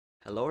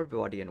Hello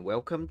everybody and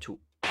welcome to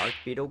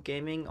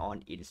arkbeetlegaming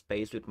on In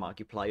Space with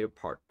Markiplier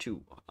Part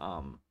 2.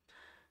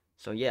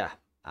 So yeah,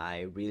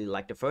 I really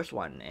like the first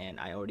one and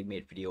I already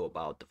made a video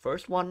about the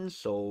first one,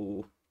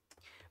 so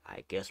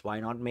I guess why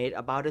not make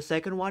about the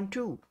second one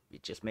too?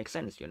 It just makes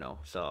sense, you know.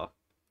 So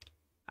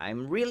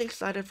I'm really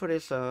excited for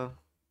this.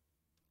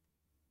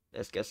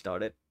 Let's get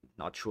started.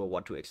 Not sure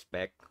what to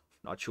expect,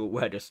 not sure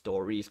where the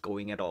story is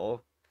going at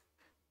all.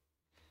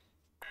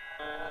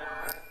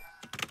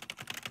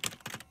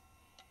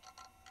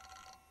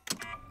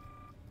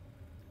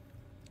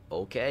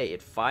 Okay,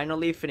 it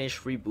finally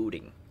finished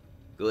rebooting.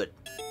 Good.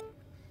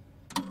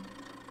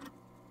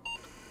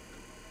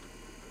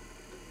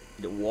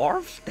 The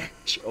wharf?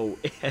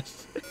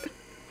 HOS.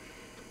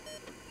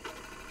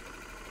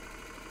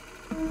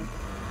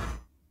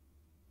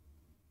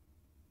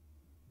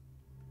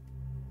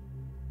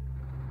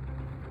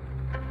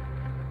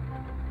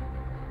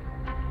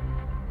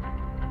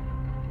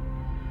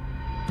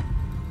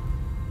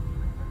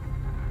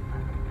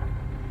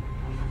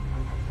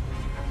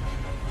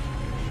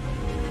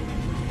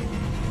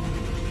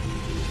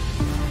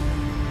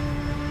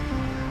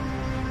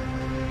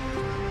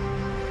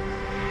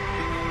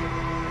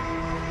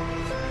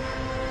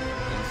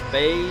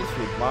 Space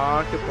with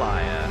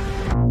Markiplier.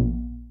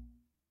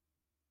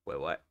 Wait,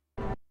 what?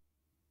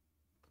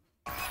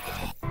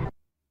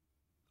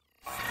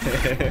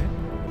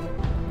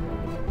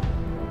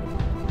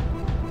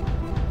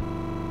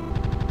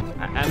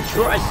 I'm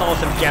sure I saw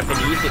some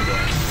Japanese in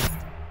there.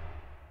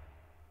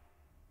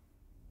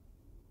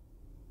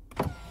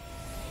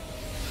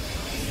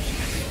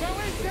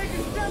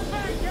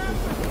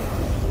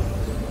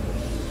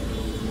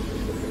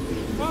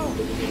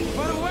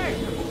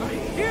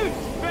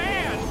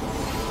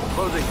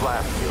 Closing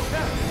blast field.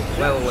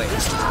 Wait.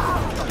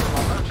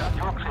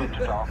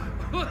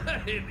 What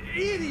an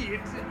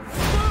idiot!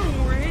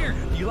 Boom, we're here.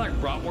 You like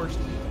bratwurst?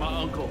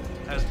 My uncle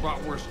has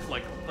bratwurst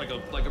like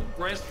a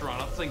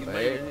restaurant. I'm thinking,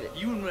 maybe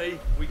you and me.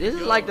 This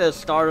is like the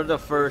start of the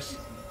first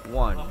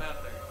one,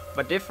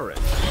 but different.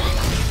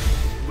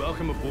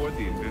 Welcome aboard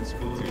the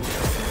Invincible.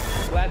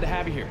 Glad to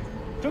have you here.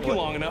 Took you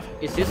long enough.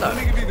 Is this Let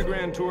me give you the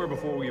grand tour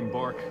before we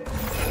embark.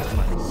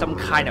 some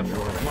kind of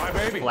My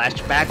baby.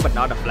 flashback, but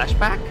not a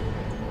flashback?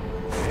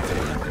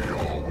 Baby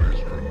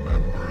always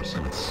remembers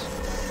its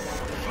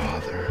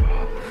father.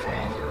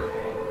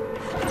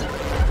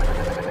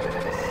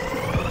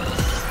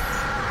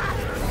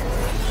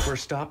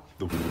 First stop,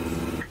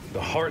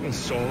 the heart and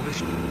soul of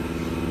this.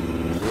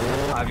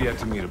 I've yet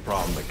to meet a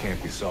problem that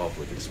can't be solved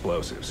with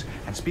explosives.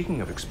 And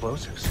speaking of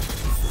explosives,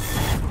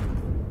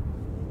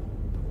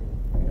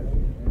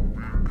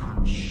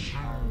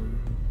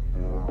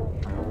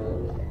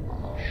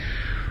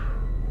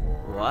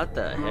 What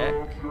the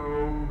heck?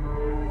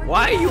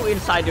 Why are you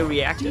inside the Do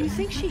reactor? you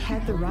think she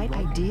had the right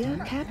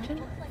idea,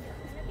 Captain?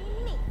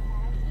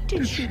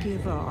 Did she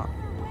give up?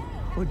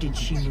 Or did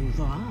she move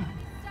on?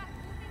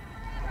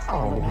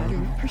 All a matter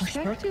of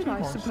perspective,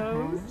 I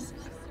suppose.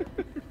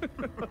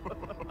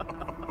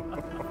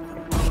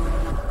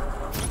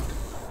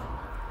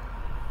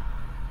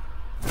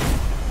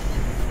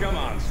 come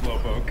on,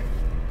 Slowpoke.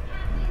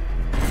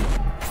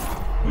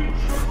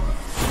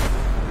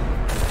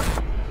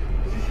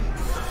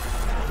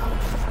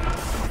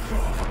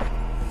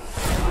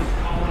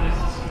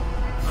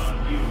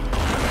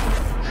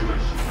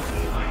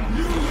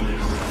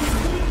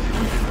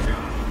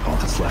 All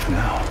that's left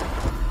now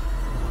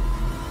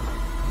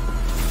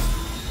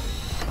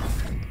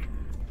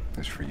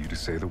is for you to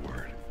say the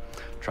word.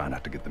 Try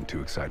not to get them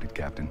too excited,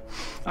 Captain.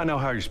 I know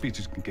how your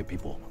speeches can get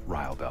people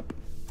riled up.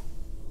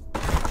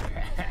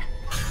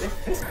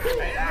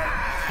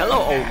 Hello,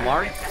 old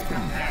Mark.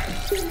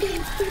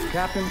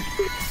 Captain,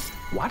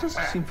 why does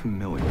it seem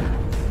familiar?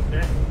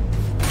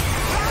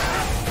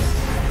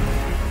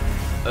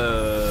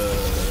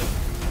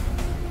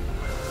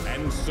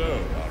 And so,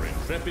 our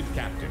intrepid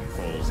captain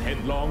falls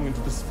headlong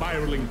into the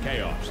spiraling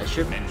chaos I of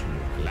should- dimensional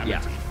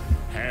calamity,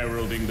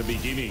 heralding the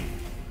beginning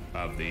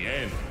of the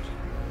end.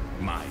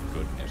 My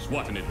goodness,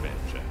 what an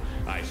adventure.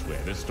 I swear,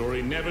 this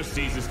story never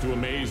ceases to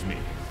amaze me.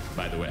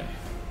 By the way,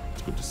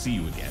 it's good to see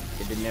you again.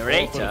 The Or for the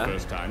narrator.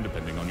 first time,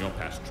 depending on your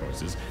past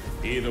choices.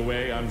 Either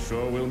way, I'm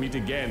sure we'll meet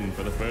again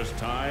for the first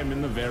time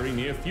in the very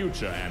near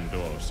future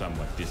and/or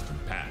somewhat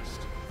distant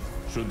past.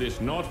 Should this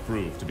not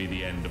prove to be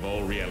the end of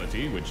all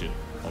reality, which it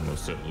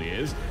almost certainly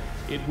is,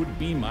 it would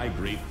be my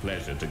great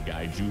pleasure to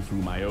guide you through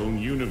my own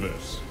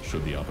universe,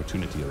 should the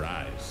opportunity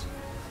arise.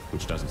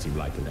 Which doesn't seem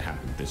likely to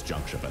happen at this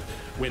juncture, but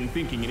when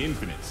thinking in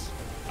infinites,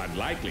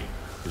 unlikely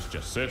is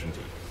just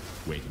certainty,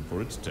 waiting for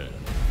its turn.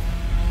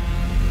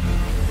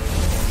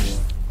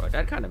 Well,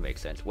 that kind of makes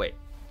sense. Wait,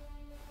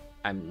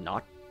 I'm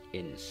not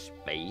in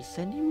space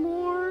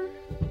anymore?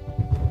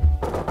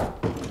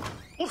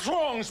 What's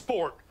wrong,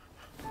 sport?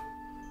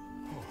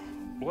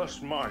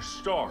 Bless my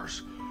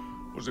stars.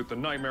 Was it the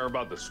nightmare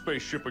about the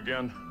spaceship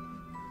again?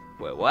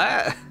 Wait,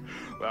 what?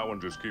 That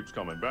one just keeps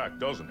coming back,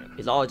 doesn't it?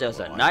 It's all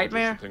just a Well, I know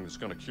nightmare? just the thing that's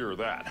gonna cure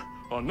that.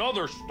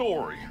 Another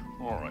story.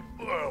 All right.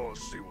 Well,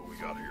 let's see what we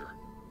got here.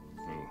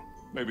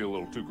 Maybe a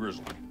little too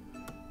grisly.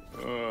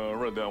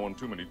 Read that one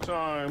too many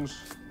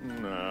times.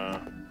 Nah,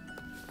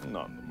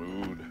 not in the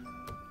mood.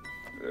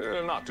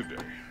 Not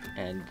today.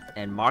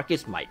 And Mark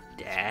is my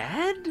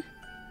dad?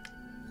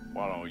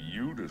 Why don't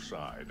you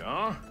decide,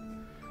 huh?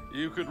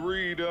 You could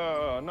read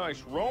a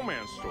nice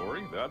romance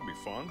story, that'd be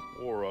fun,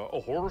 or a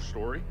horror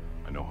story.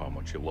 I know how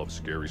much you love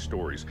scary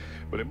stories,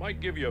 but it might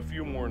give you a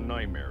few more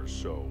nightmares,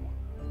 so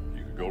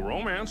you could go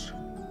romance.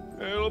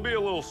 It'll be a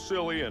little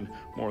silly and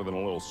more than a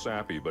little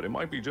sappy, but it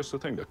might be just the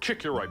thing to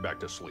kick you right back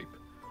to sleep.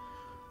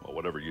 Well,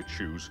 whatever you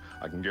choose,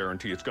 I can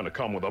guarantee it's gonna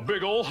come with a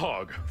big ol'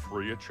 hug,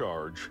 free of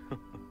charge.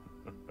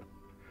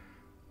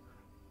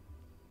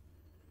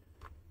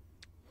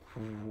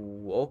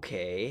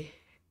 Okay,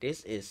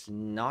 this is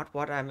not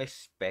what I'm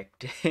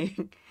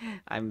expecting.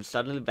 I'm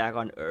suddenly back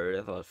on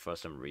Earth for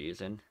some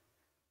reason.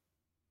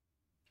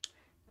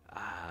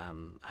 I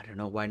don't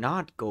know, why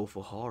not go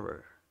for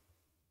horror?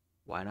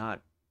 Why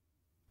not?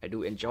 I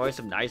do enjoy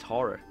some nice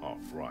horror. All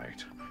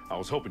right. I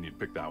was hoping you'd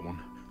pick that one.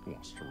 Who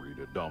wants to read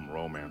a dumb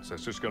romance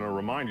that's just gonna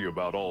remind you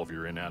about all of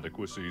your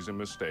inadequacies and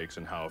mistakes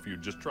and how if you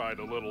just tried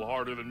a little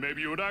harder, then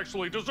maybe you would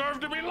actually deserve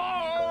to be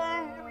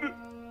loved?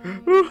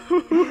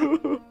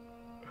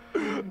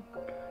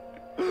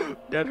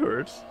 That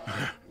hurts.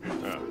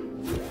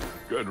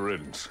 Good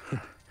riddance.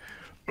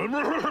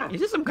 Is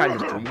this some kind of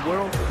dream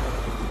world?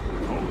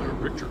 Oh, there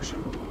are pictures.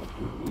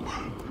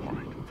 All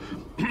right.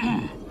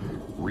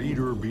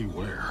 Reader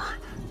beware.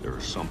 There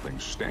is something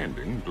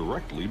standing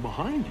directly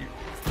behind you.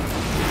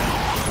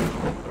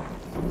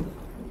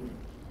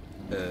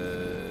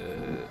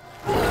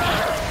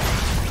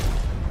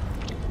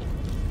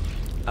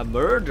 A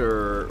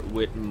murder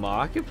with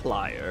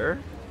Markiplier?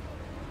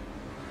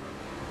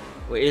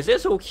 Wait, is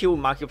this who killed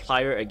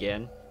Markiplier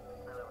again?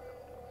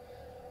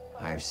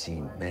 I've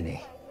seen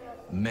many,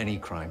 many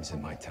crimes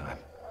in my time.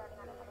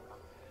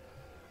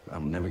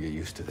 I'll never get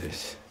used to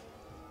this.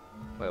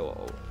 Wait,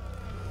 whoa.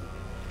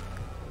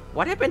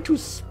 What happened to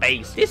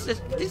space? This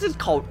is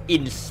called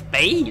In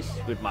Space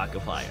with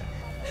Markiplier.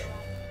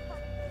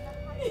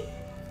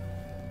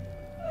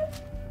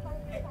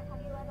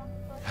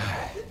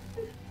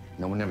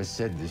 No one ever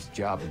said this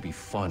job would be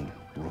fun,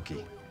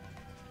 rookie.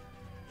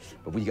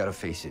 But we gotta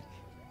face it.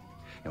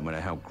 No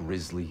matter how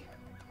grisly,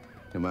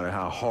 no matter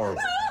how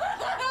horrible.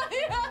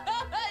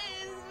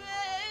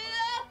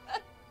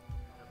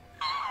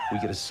 We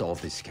gotta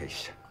solve this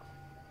case.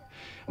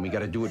 And we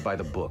gotta do it by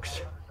the books.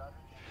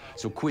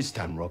 So quiz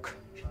time, Rook.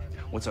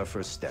 What's our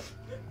first step?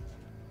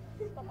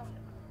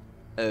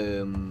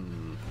 Oh,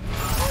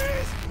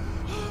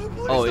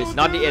 it's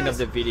not the end of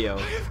the video.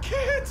 I have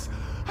kids!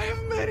 I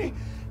have many,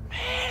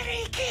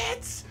 many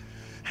kids!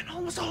 And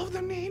almost all of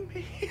them need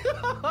me.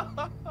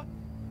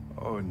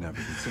 Oh, it never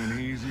gets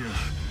any easier.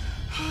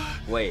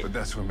 Wait. But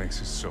that's what makes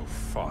it so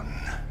fun.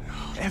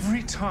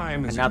 Every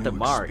time is a Another new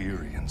Mark.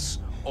 experience.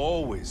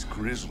 Always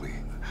grisly.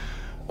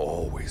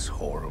 Always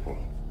horrible.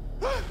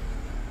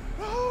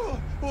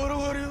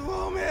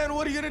 Oh man,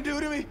 what are you gonna do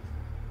to me?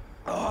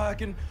 Oh, I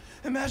can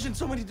imagine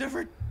so many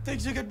different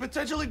things you could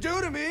potentially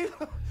do to me.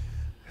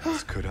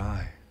 As could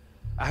I.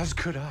 As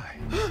could I.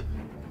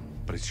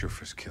 But it's your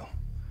first kill.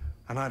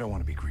 And I don't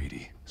want to be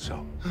greedy,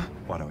 so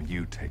why don't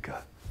you take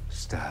a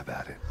stab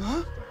at it?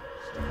 Huh?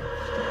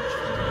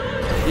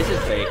 This is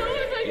fake.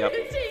 Yep.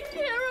 To take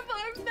care of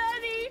our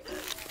many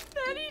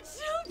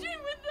children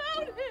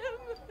without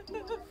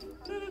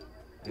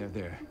him.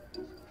 There.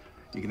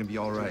 You're gonna be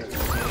all right.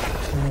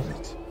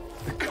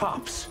 The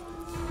cops.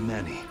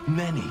 Many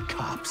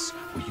cops.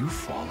 Will you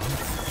follow?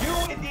 You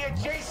in the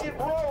adjacent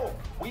row!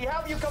 We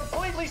have you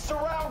completely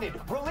surrounded!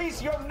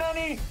 Release your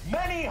many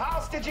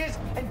hostages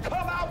and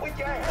come out with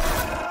your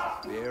hands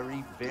up!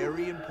 Very,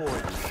 very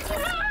important. Put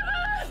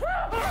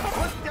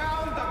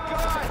down the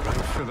gun!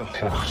 Right for the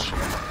horse.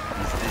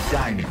 It's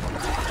designed.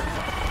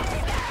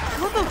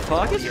 What the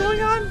fuck is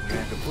going on? You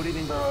have to put it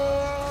in.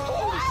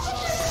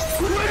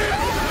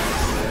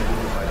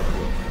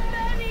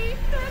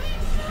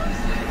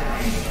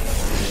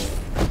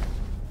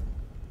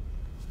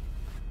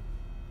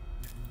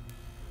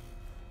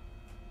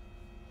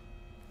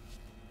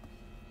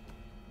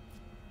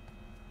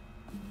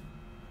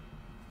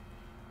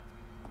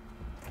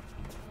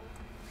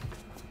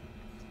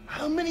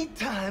 How many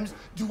times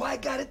do I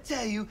gotta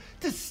tell you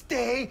to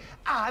stay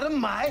out of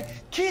my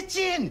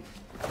kitchen?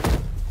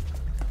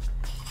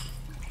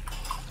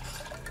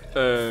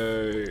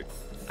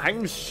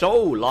 I'm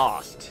so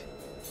lost.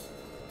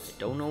 I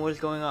don't know what's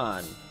going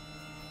on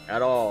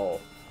at all.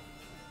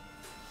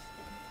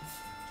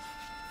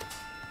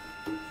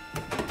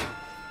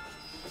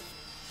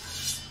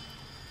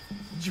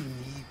 You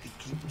need to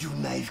keep your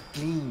knife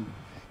clean.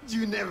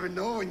 You never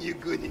know when you're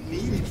gonna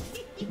need it.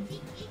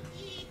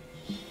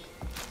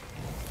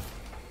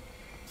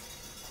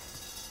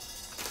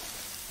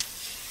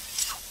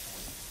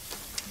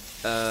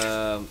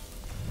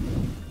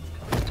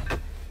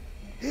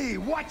 Hey,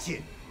 watch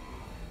it!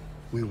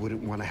 We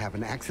wouldn't want to have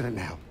an accident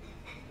now,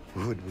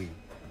 would we?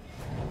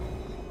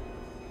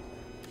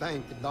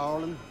 Thank you,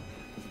 darling.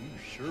 You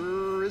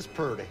sure is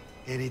pretty.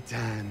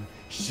 Anytime,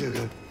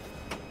 sugar.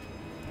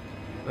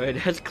 But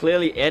that's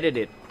clearly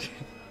edited.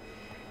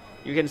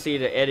 You can see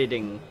the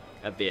editing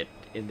a bit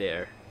in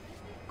there.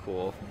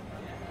 Cool.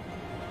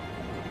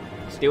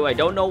 Still, I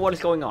don't know what is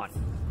going on.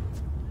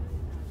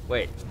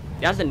 Wait,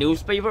 that's a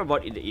newspaper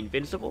about the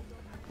Invincible?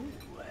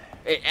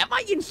 Am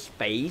I in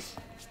space?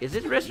 Is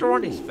this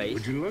restaurant in space?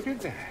 Would you look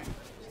at that?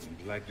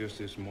 Seems like just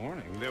this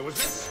morning there was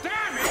a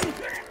stabbing.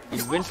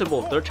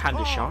 Invincible, third time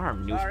the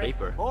charm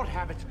newspaper. Old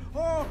habits.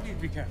 Oh, please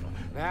be careful.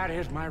 That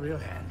is my real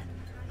hand.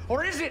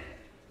 Or is it?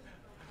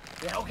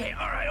 Yeah, okay,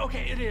 all right,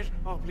 okay, it is.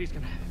 Oh, please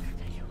can I have it?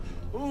 Thank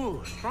you.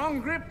 Ooh,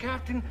 strong grip,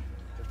 Captain.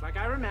 Just like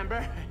I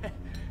remember.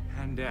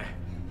 And, yeah,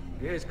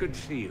 it's good to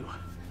see you.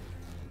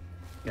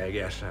 I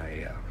guess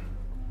I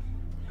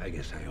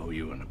owe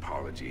you an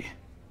apology.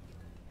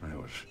 I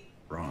was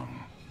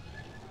wrong.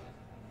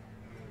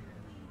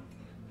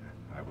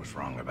 I was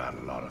wrong about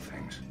a lot of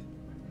things.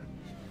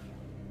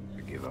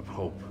 I gave up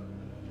hope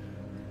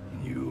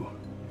in you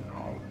and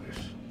all of this.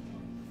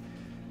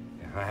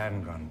 If I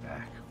hadn't gone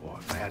back, or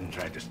if I hadn't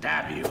tried to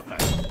stab you,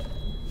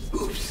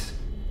 Oops.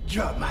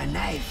 Dropped my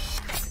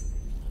knife.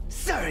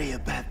 Sorry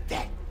about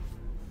that.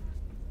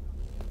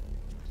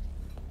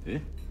 Eh?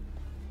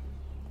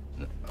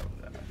 No,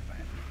 that's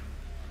fine.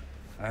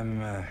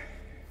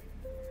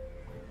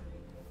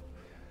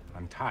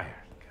 I'm tired,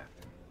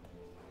 Captain.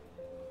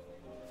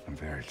 I'm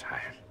very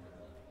tired.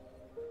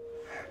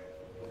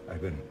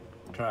 I've been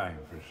trying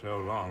for so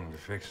long to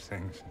fix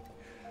things.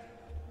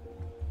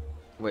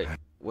 Wait,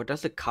 what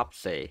does the cup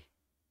say?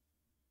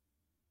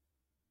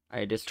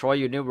 I destroy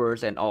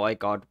universe and all I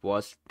got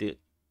was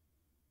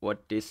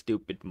this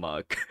stupid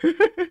mug.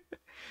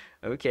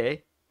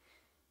 Okay.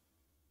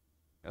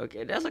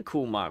 Okay, that's a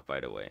cool mark, by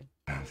the way.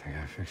 I don't think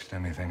I fixed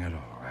anything at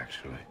all,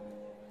 actually.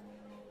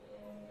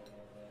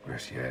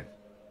 Worse yet,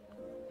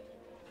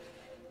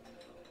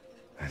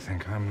 I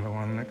think I'm the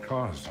one that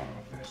caused all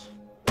of this.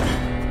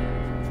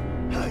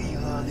 Are you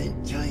all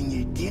enjoying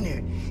your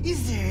dinner?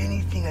 Is there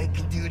anything I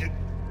can do to...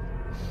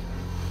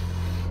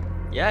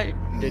 Yeah,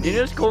 the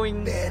dinner's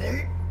going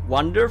better?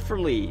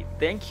 wonderfully.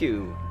 Thank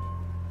you.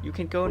 You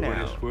can go For now. what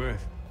it's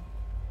worth,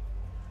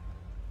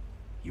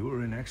 you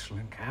were an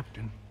excellent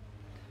captain.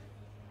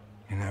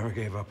 You never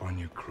gave up on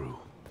your crew.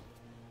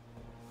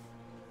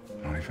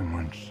 Not even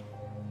once.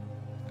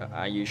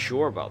 Are you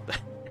sure about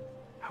that?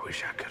 I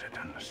wish I could have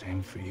done the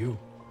same for you.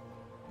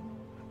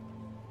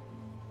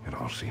 It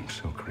all seems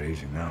so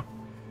crazy now.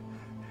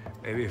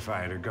 Maybe if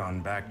I had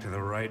gone back to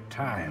the right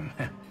time.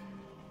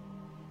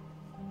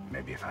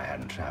 Maybe if I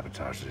hadn't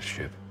sabotaged this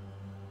ship.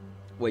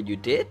 Wait, you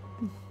did?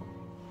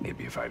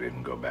 Maybe if I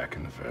didn't go back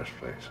in the first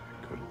place,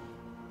 I could.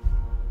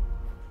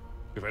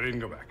 If I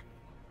didn't go back.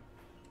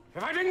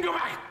 If I didn't go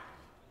back!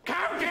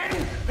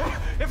 Captain!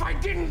 If I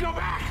didn't go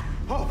back!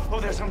 Oh,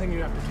 there's something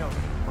you have to tell me.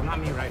 Well, not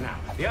me right now.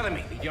 The other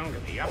me, the younger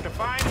me. You have to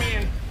find me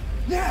and...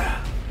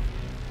 Now,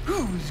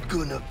 who's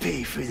gonna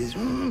pay for this?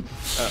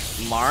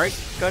 Mark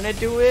gonna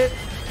do it?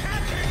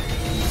 Captain!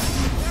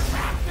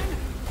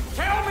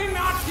 Tell me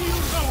not to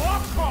use the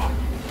warp core!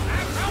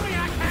 And tell me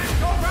I can't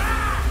go back!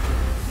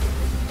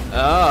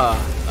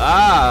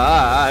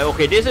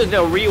 Okay, this is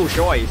the real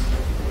choice.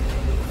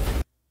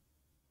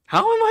 How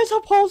am I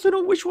supposed to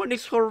know which one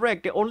is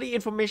correct? The only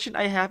information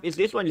I have is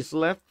this one is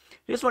left,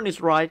 this one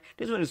is right,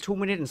 this one is 2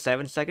 minutes and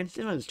 7 seconds,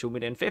 this one is 2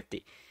 minutes and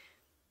 50.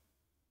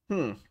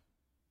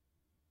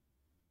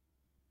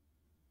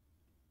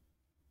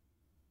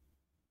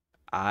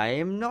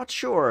 I'm not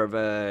sure,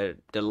 but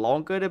the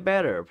longer the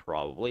better,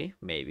 probably,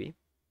 maybe.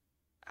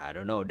 I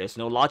don't know, there's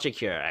no logic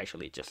here,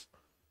 actually. Just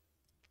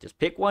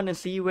pick one and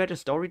see where the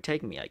story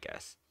take me, I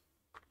guess.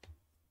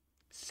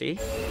 See?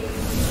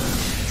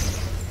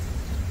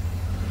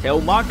 Tell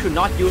Mark to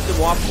not use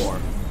the warp core.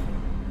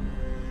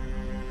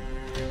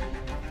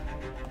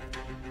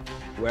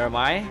 Where am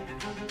I?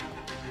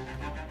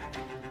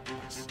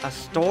 A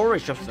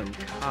storage of some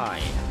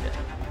kind.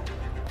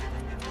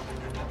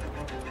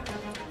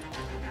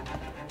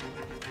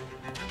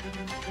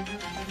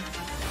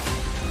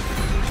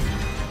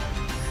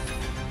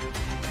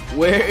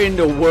 Where in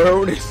the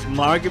world is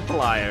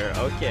Markiplier?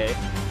 Okay.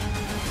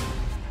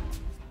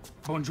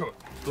 Bonjour.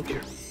 Look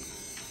here.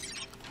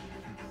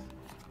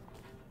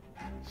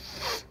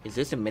 Is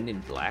this a Men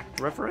in Black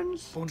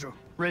reference? Bonjour.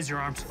 Raise your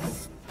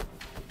arms.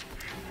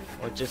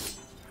 Or just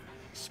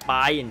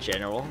spy in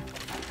general?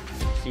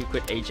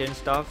 Secret agent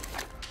stuff?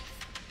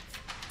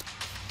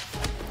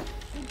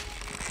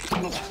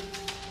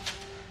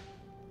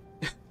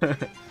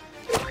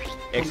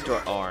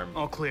 Extra arm.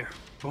 All clear.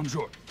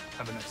 Bonjour.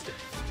 Have a nice day.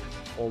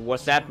 Or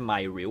was that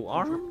my real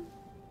arm?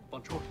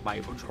 Bonjour.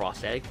 My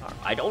prosthetic arm?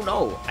 I don't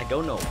know. I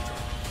don't know.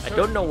 I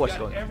don't know what's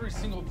going on. Every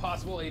single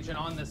possible agent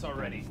on this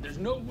already. There's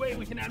no way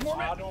we can add more.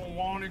 I don't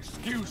want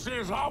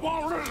excuses. I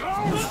want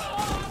results.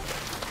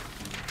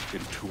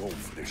 Getting too old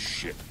for this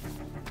shit.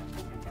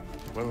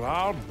 Well,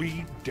 I'll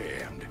be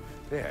damned.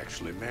 They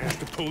actually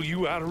managed to pull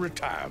you out of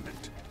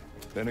retirement.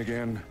 Then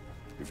again,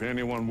 if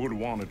anyone would have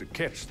wanted to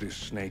catch this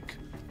snake,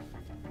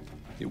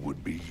 it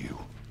would be you.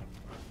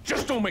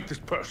 Just don't make this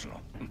personal.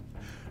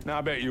 Now,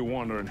 I bet you're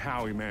wondering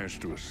how he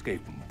managed to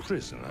escape from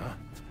prison, huh?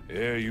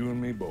 Yeah, you and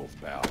me both,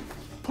 pal.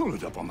 Pull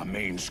it up on the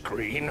main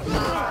screen.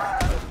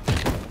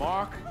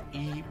 Mark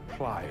E.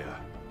 Plyer.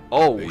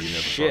 Oh, You never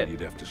shit. thought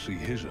you'd have to see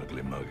his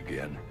ugly mug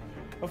again.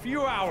 A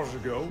few hours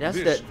ago, That's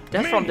this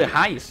from the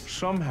maniac heist.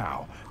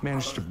 somehow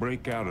managed to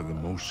break out of the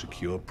most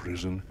secure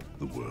prison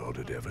the world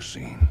had ever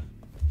seen.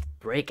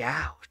 Break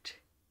out?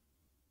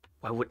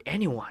 Why would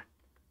anyone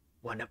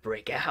want to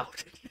break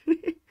out?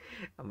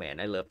 Oh man,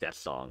 I love that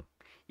song.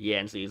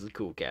 Yancey is a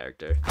cool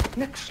character.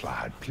 Next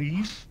slide,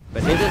 please.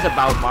 But this is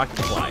about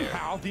Markiplier.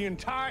 Somehow, the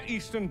entire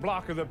eastern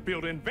block of the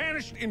building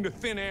vanished into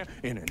thin air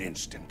in an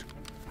instant.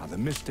 Now, the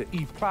Mr.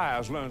 E.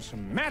 Pliers learned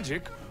some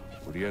magic,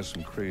 but he has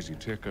some crazy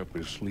tech up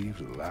his sleeves,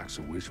 the likes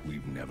of which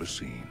we've never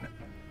seen.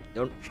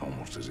 It's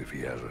almost as if he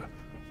has a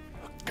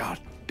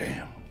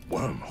goddamn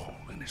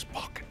wormhole in his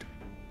pocket.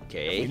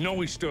 Okay. We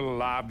know he's still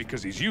alive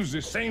because he's used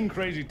this same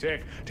crazy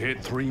tech to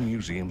hit 3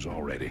 museums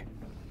already.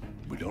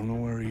 We don't know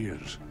where he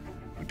is.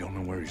 We don't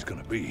know where he's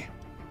gonna be.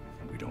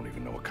 We don't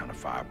even know what kind of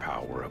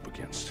firepower we're up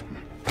against.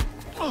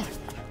 Oh.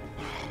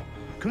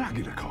 Could I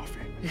get a coffee?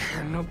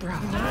 Yeah, no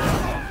problem.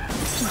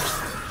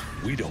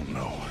 We don't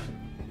know.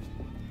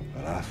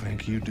 But I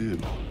think you do.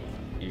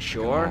 You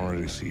sure? I can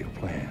already see a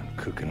plan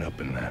cooking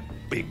up in that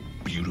big,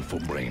 beautiful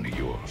brain of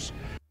yours.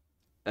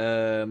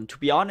 To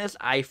be honest,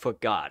 I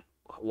forgot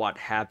what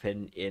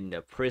happened in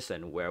the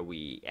prison where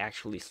we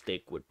actually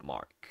stick with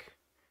Mark.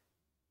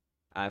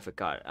 I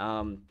forgot.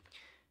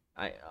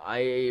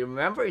 I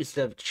remember it's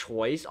the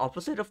choice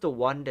opposite of the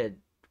one that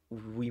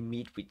we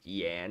meet with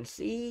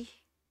Yancey.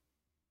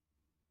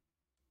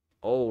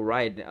 Oh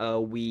right,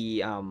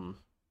 we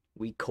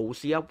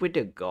cozy up with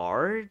the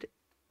guard.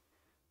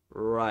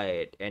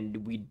 Right,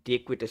 and we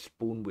dig with a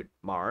spoon with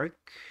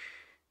Mark.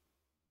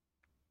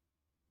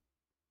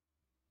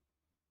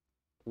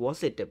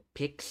 Was it the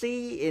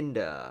pixie in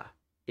the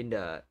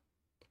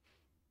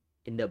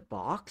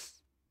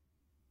box?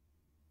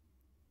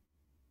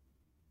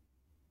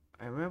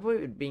 I remember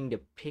it being the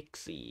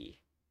pixie.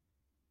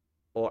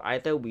 Or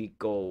either we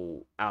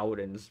go out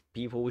and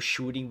people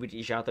shooting with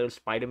each other,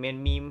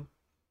 Spider-Man meme.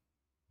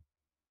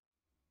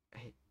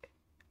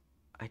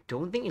 I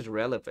don't think it's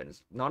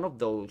relevant. None of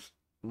those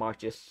marks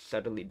just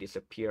suddenly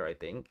disappear, I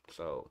think.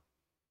 So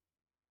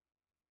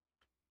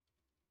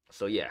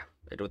yeah,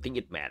 I don't think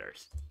it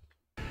matters.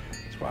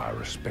 That's why I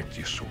respect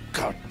you so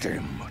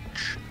goddamn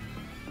much.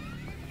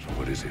 So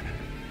what is it?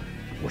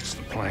 What's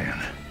the plan?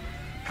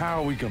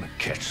 How are we gonna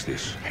catch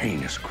this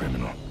heinous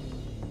criminal?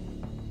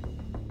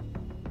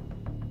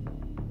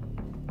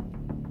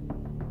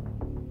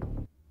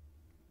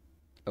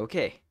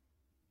 Okay.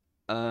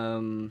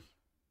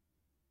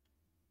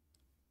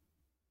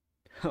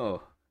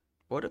 Oh,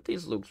 what if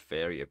this looks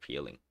very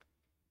appealing?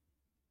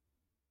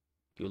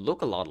 You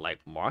look a lot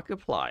like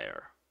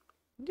Markiplier.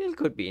 This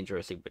could be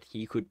interesting, but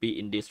he could be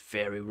in this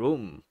very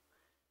room.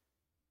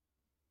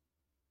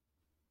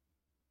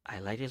 I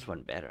like this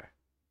one better.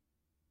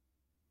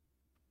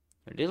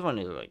 This one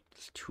is like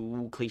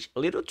too cliche, a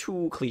little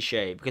too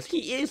cliche, because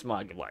he is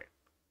Markiplier.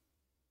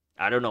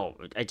 I don't know,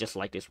 I just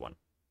like this one.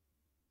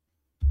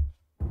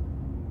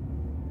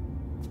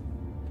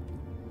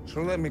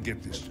 So let me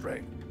get this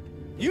straight.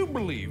 You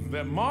believe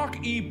that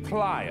Mark E.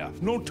 Plyer,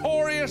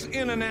 notorious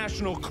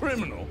international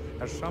criminal,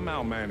 has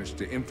somehow managed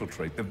to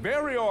infiltrate the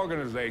very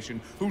organization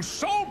whose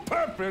sole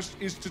purpose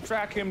is to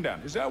track him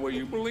down. Is that what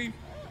you believe?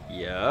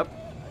 Yep.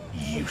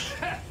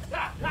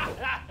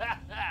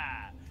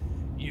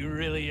 You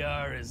really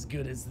are as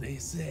good as they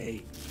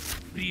say.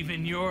 But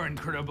even your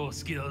incredible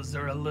skills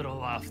are a little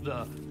off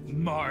the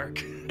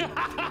mark.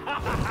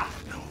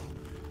 No,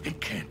 it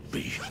can't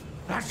be.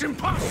 That's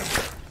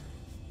impossible.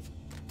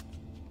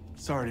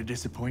 Sorry to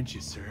disappoint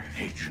you, sir.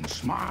 Agent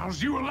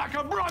Smiles, you were like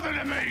a brother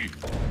to me!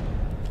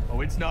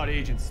 Oh, it's not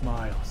Agent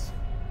Smiles.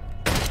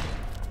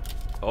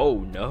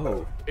 Oh,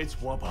 no. It's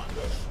Wubba.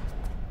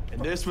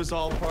 And this was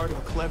all part of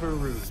a clever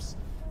ruse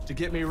to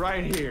get me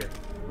right here,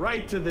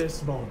 right to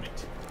this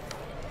moment.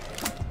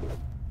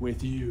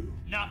 With you.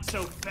 Not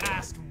so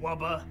fast,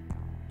 Wubba.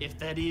 If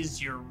that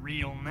is your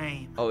real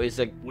name. Oh, it's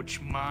a...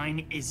 Which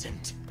mine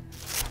isn't.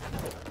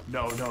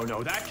 No,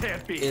 that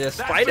can't be. It's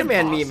a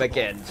Spider-Man meme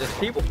again. Just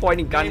people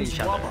pointing guns at each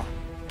other.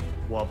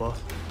 Wubba.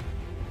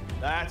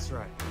 That's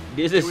right.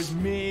 This It was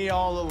me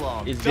all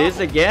along. Is this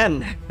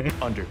again?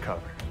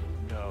 Undercover.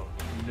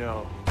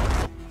 No.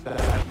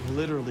 That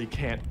literally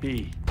can't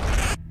be.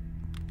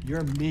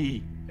 You're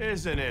me.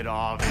 Isn't it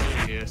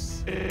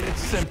obvious? It's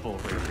simple,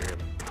 River.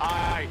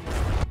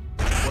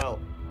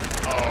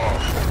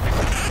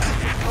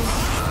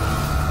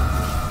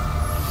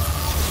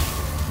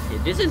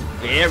 Yeah, this is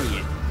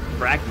very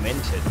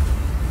fragmented.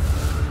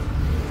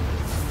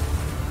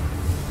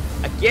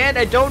 Again,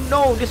 I don't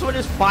know. This one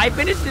is 5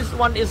 minutes. This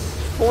one is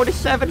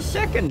 47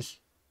 seconds.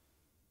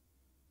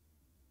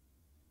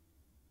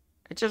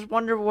 I just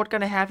wonder what's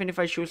gonna happen if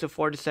I choose a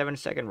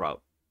 47-second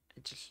route.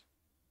 I just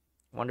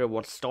wonder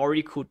what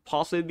story could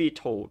possibly be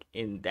told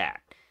in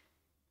that.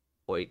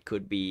 Or it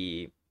could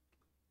be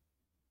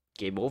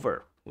game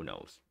over. Who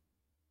knows?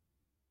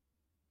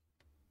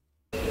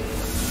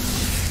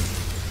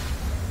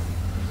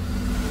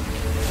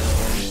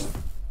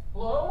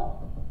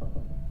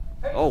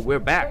 Oh, we're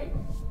back. Hey,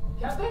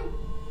 Captain?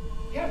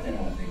 Captain,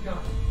 oh, thank God.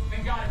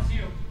 Thank God it's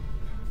you.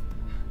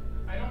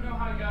 I don't know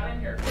how I got in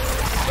here.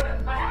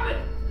 But I have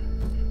it!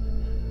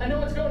 I know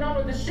what's going on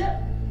with the ship.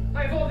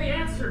 I have all the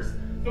answers.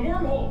 The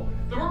wormhole.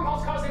 The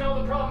wormhole's causing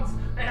all the problems.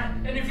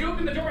 And if you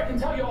open the door, I can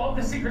tell you all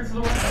the secrets of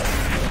the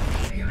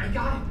wormhole. I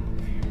got it.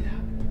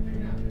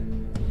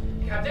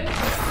 Captain?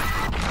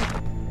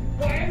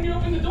 Why haven't you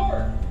opened the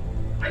door?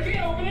 I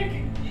can't open it.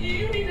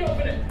 You need to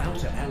open it.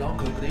 Outer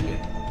airlock opening in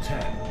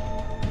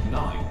 10,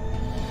 9,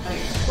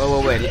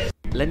 8. Wait.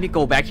 Let me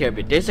go back here a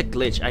bit. There's a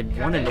glitch. I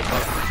want to look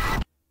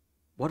up.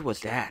 What was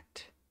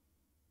that?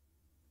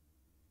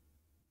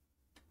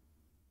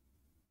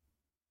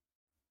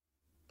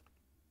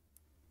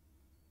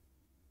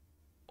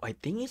 I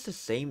think it's the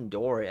same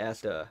door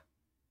as the...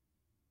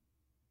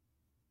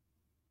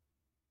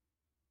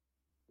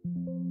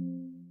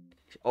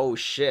 Oh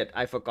shit,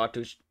 I forgot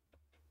to...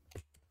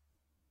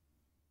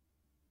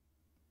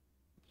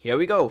 Here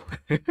we go.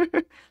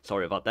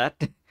 Sorry about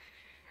that.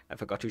 I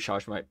forgot to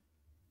charge my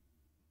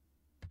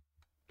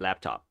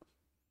laptop.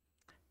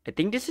 I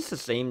think this is the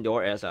same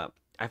door as a...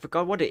 I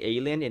forgot what the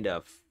alien in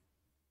the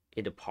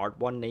part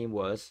 1 name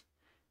was.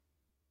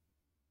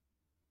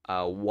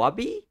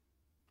 Wabi?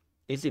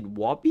 Is it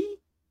Wabi?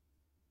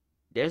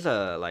 There's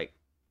a like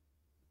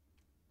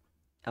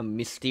a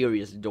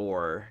mysterious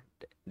door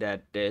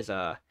that there's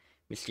a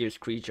mysterious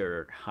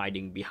creature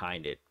hiding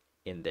behind it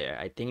in there.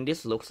 I think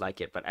this looks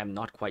like it, but I'm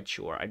not quite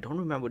sure. I don't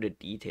remember the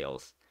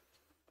details.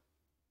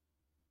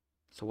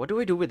 So what do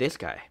I do with this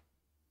guy?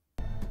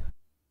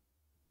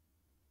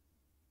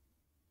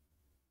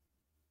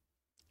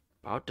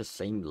 About the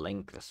same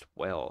length as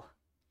well.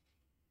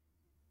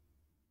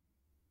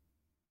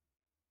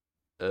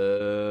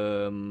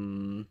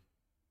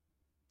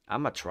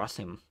 I'ma trust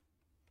him.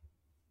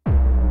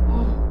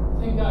 Oh,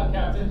 thank God,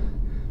 Captain.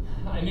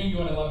 I knew you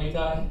wouldn't let me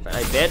die. But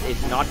I bet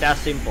it's not that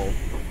simple.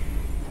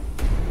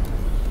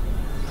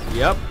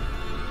 Yep.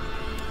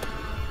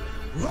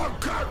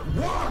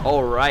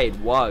 Alright,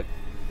 what?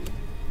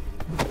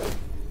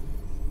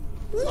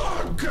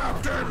 What,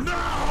 Captain,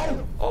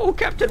 now? Oh,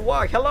 Captain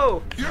Walk,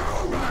 hello!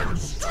 You're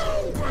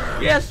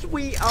stupid! Yes,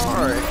 we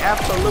are!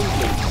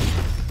 Absolutely!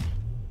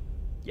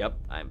 Yep,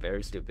 I'm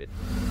very stupid.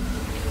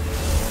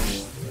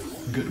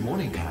 Good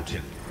morning,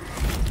 Captain.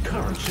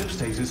 Current ship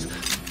status.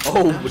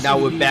 Oh, now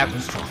we're back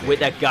with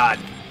that god.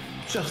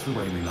 Just the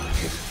way we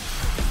like it.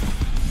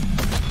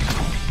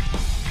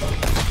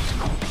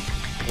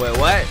 Wait,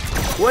 what?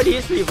 What are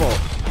these people?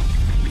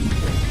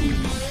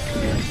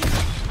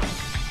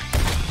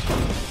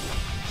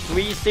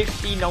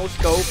 .360 no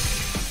scope.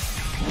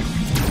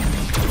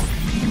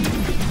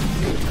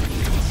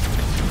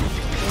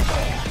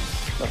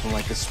 Nothing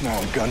like the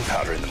smell of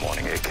gunpowder in the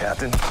morning, eh,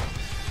 Captain?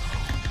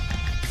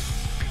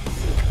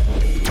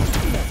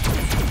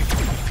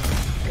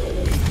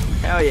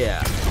 Hell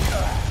yeah.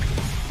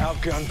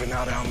 Outgunned but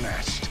not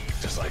outmatched.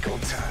 Just like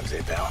old times,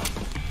 eh, pal?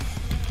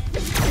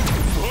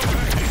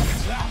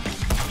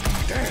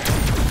 Damn.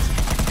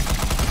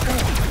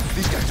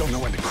 These guys don't know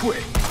when to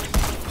quit.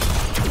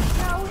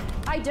 No,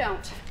 I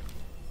don't.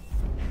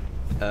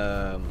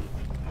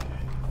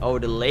 Oh,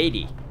 the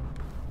lady.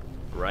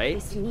 Right?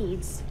 This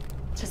needs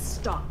to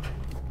stop.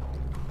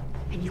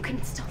 And you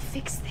can still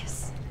fix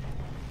this.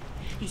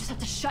 You just have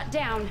to shut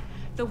down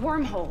the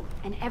wormhole,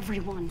 and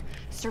everyone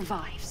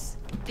survives.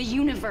 The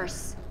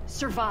universe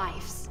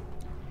survives.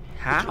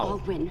 How? We can all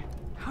win.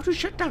 How to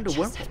shut down the wormhole?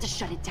 You just have to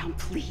shut it down,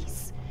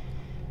 please.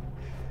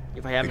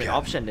 If I have an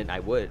option, then I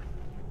would.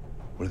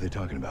 What are they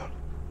talking about?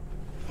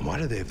 And why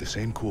do they have the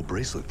same cool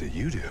bracelet that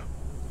you do?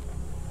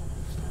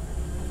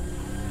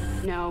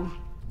 No.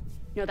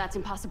 No, that's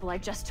impossible. I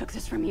just took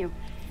this from you.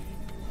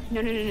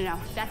 No.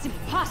 That's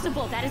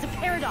impossible. That is a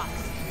paradox.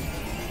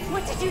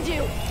 What did you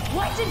do?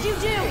 What did you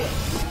do?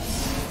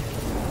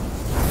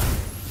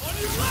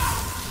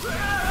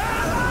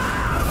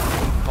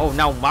 Oh,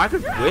 now Mark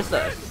is with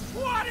us.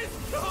 What is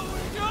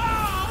going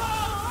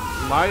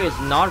on? Mark is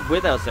not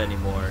with us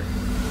anymore.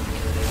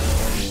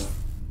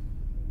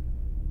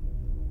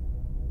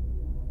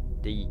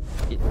 The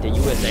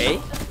USA?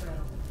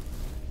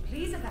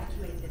 Please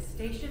evacuate this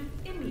station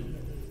immediately.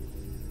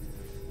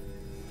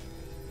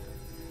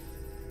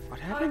 What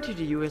happened to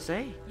the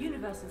USA?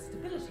 Universal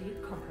stability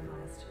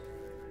compromised.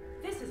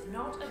 This is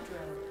not a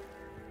drill.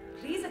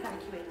 Please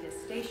evacuate this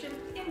station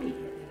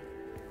immediately.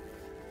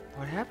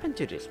 What happened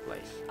to this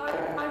place?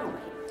 I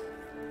repeat.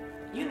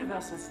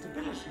 Universal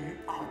stability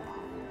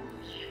compromised.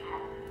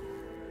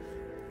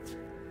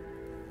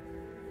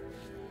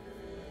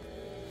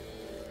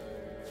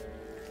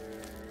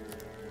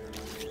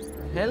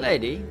 Hey,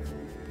 lady.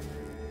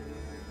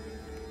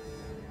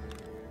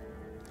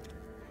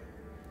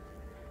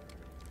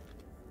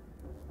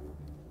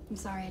 I'm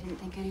sorry, I didn't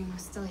think anyone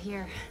was still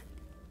here.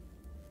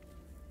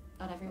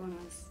 Thought everyone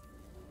was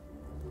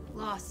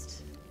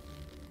lost.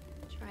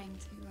 Trying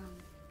to,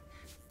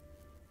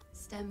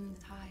 stem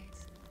the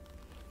tides.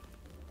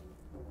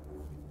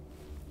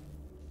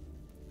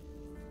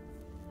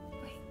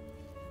 Wait.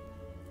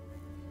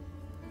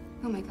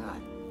 Oh my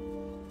God.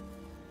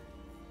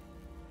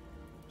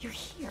 You're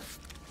here.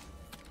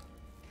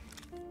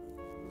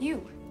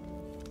 You.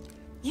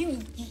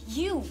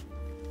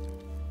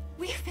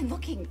 We have been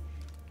looking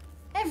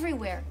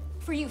everywhere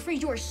for you, for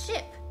your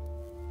ship.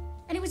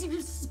 And it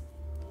was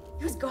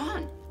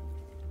gone.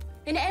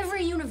 In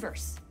every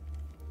universe.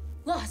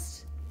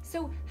 Lost.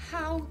 So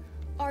how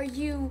are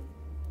you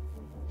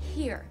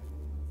here?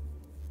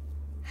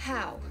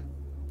 How?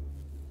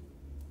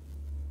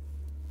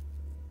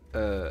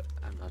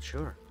 I'm not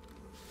sure.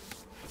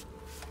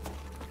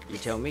 You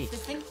tell me.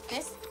 This thing?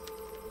 This?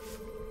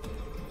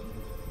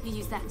 You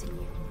used that, didn't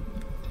you?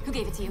 Who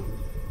gave it to you?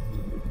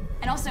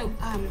 And also,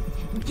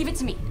 give it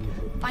to me.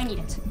 I need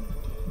it.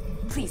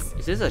 Please.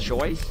 Is this a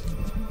choice?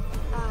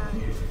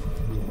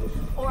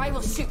 Or I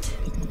will shoot.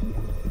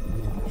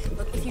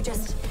 Look, if you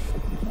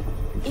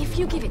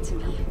give it to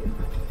me,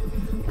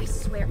 I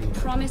swear, I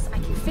promise I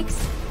can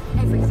fix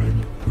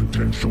everything.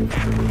 Potential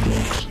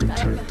paradox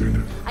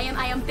detected. I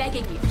am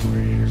begging you.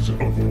 Please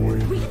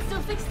avoid. We can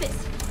still fix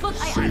this. Look,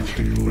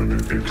 Safety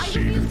limit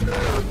exceeded.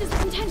 This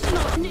is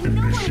intentional. No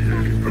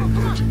Initiating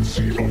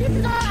emergency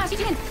abort.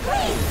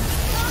 Please!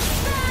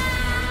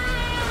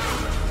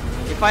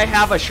 If I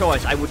have a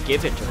choice, I would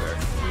give it to her.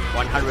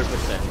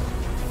 100%.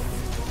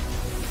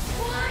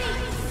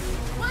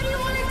 Why do you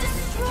want to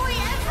destroy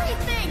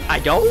everything? I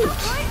don't.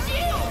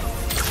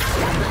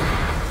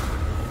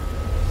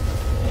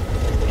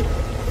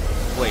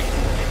 Wait.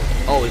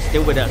 Oh, it's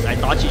still with us. I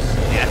thought she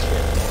snatched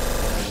it.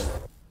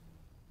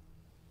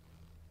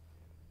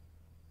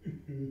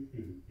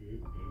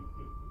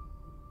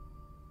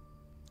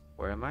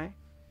 Where am I?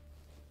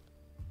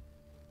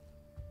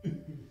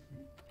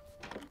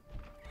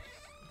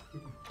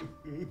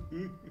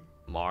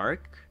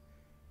 Mark?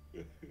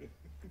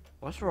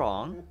 What's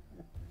wrong?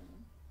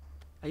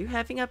 Are you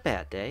having a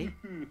bad day?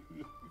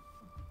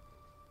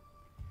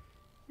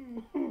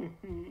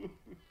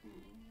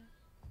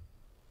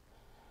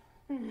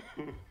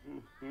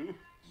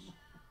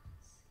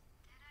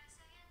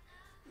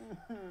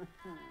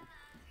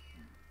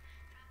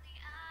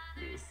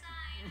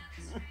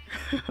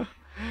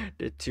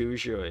 The two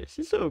choices.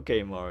 It's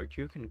okay, Mark.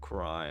 You can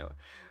cry.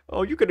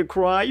 Oh, you're gonna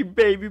cry, you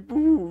baby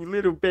boo.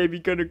 Little baby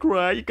gonna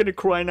cry. You're gonna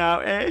cry now,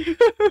 eh?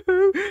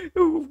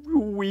 You're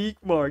weak,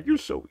 Mark. You're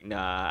so...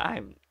 Nah,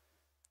 I'm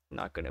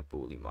not gonna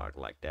bully Mark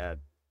like that.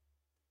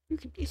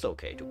 It's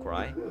okay to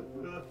cry.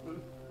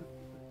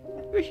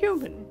 You're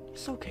human.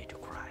 It's okay to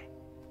cry.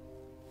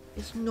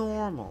 It's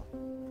normal.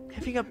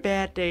 Having a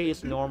bad day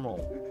is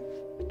normal.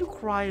 To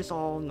cry is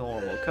all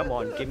normal. Come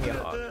on, give me a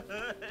hug.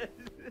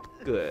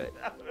 Good.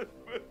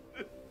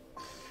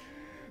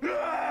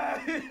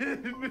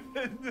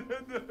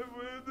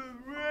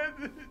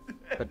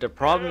 But the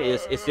problem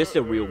is this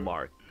the real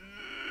Mark?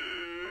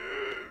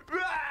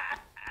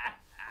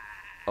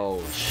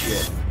 Oh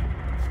shit.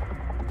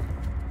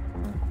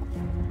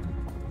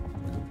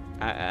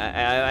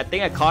 I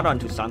think I caught on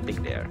to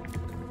something there.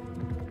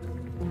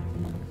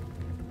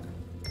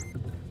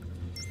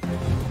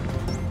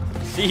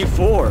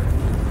 C4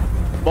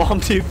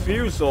 bomb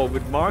defusal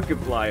with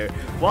Markiplier.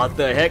 What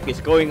the heck is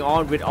going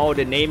on with all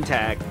the name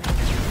tag?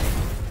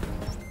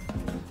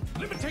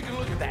 Let me take a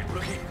look at that,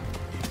 rookie.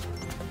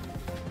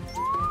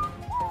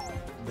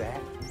 That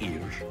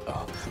is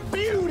a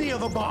beauty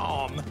of a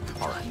bomb.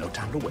 All right, no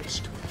time to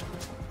waste.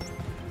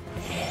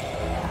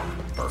 Yeah,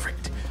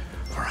 perfect.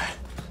 All right,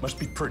 must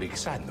be pretty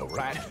exciting though,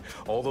 right?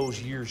 All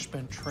those years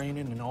spent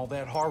training and all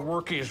that hard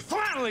work is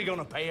finally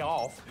gonna pay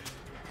off.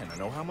 And I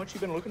know how much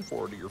you've been looking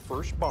forward to your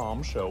first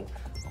bomb, so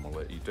I'm gonna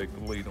let you take the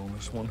lead on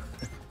this one.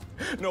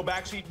 No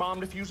backseat bomb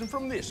diffusing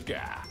from this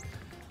guy.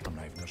 I'm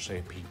not even gonna say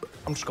a peep.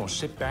 I'm just gonna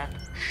sit back,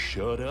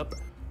 shut up,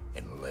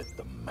 and let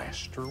the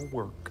master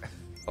work.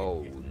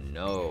 Oh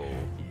no.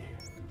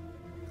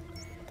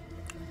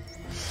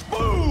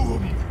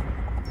 Boom!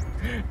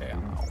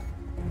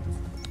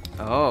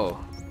 Oh,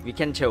 we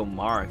can tell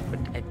Mark, but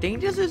I think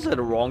this is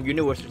the wrong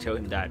universe to tell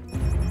him that.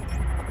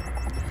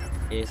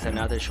 Is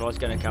another shot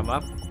gonna come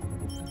up?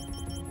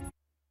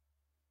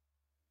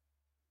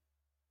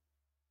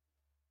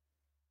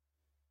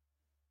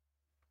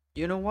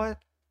 You know what?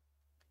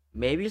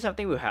 Maybe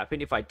something will happen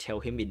if I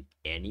tell him in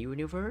any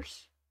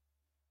universe?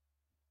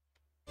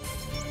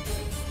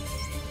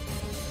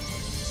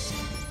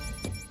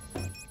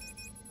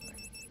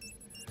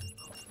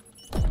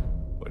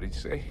 What did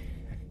you say?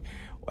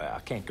 Well,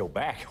 I can't go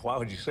back. Why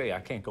would you say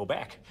I can't go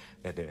back?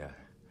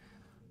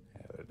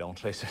 Don't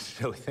say such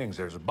silly things.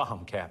 There's a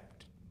bomb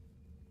capped.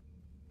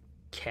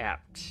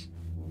 Capped?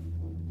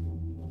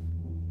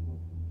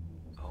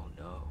 Oh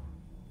no.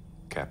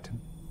 Captain?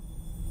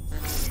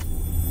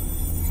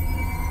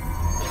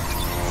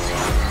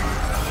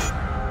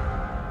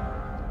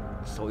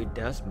 So it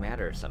does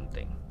matter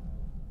something.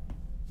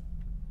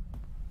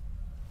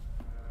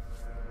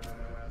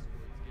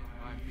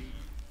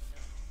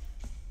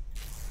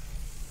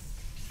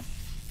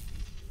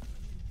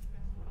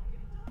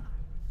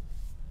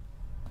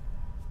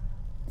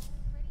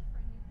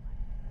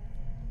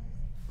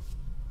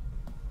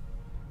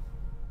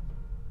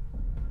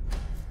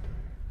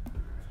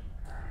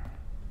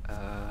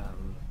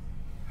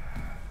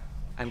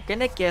 I'm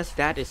gonna guess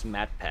that is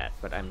MatPat,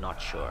 but I'm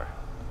not sure.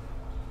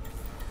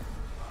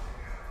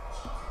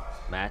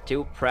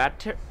 Matthew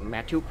Patrick?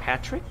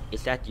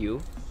 Is that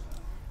you?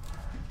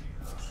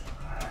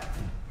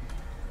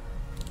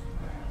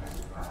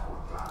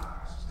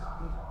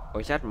 Or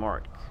is that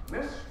Mark?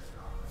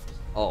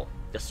 Oh,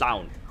 the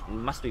sound. It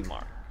must be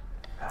Mark.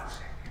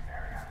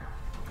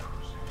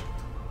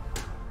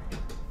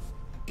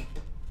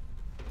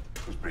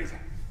 Who's breathing?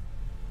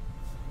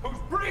 Who's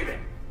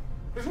breathing?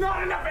 There's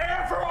not enough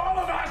air for all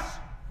of us!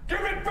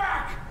 Give it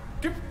back!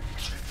 Give it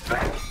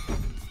back!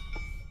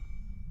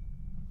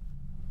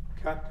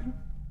 Captain?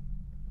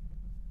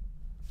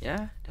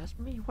 Yeah, that's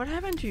me. What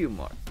happened to you,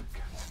 Mark?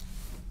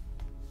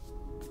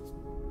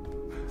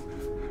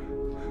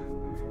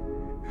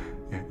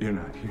 You're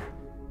not here.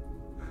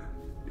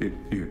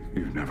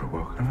 You've never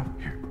woken up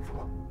here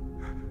before.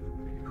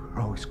 You were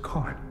always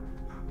gone.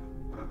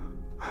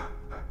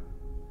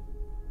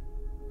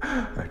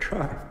 I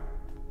tried.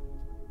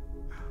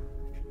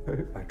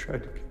 I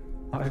tried to keep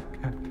alive,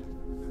 Captain.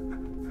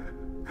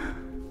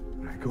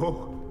 And I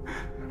go,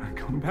 and I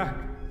come back.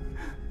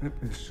 And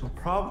there's still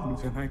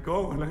problems, and I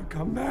go, and I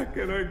come back,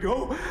 and I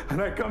go,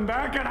 and I come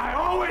back, and I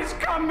always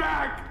come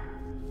back!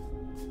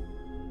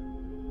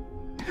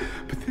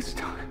 But this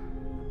time,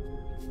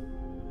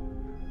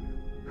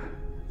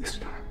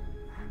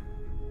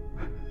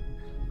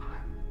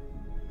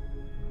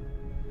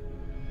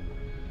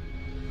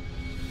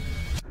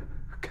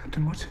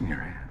 Captain, what's in your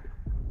hand?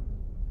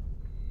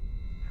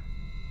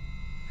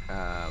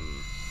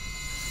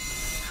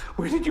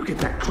 Where did you get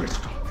that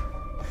crystal?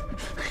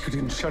 You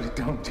didn't shut it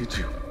down, did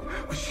you?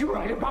 Was she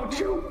right about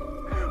you?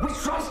 We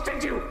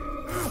trusted you!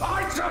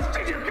 I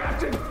trusted you,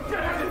 Captain!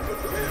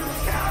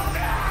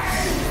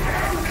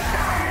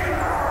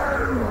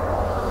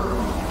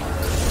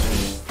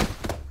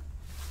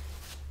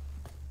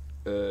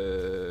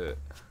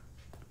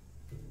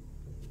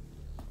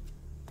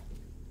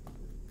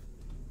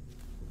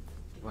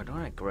 Why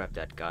don't I grab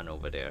that gun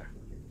over there?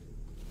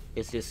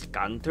 Is this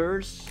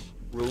Gunther's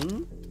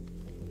room?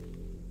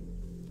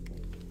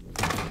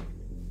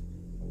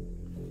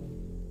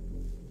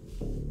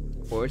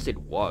 Or is it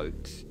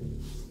Wug's?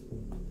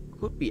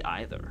 Could be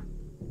either.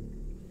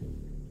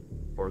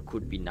 Or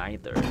could be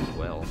neither as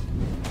well.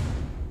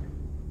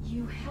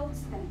 You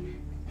helped them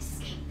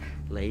escape.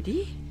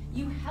 Lady?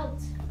 You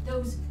helped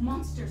those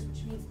monsters,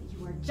 which means that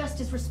you are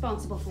just as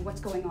responsible for what's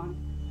going on.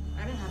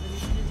 I didn't have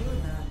anything to do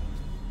with that.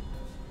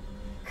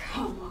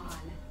 Come on.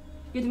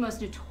 You're the most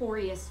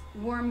notorious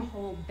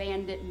wormhole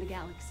bandit in the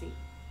galaxy.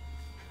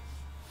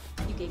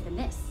 You gave them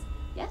this,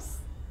 yes?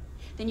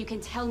 Then you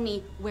can tell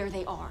me where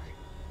they are.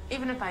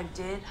 Even if I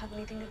did have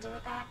anything to do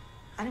with that,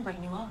 I didn't break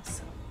any laws,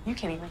 so you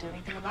can't even do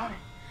anything about it.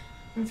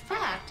 In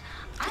fact,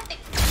 I think...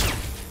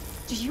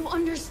 Do you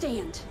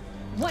understand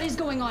what is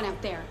going on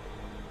out there?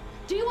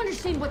 Do you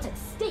understand what's at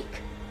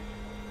stake?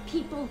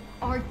 People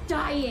are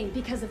dying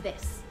because of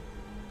this.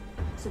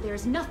 So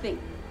there's nothing,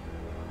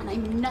 and I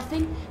mean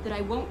nothing, that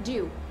I won't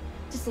do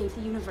to save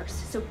the universe.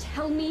 So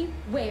tell me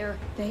where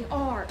they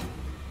are.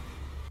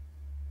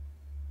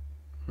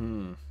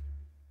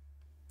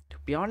 To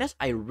be honest,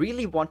 I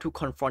really want to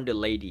confront the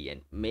lady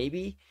and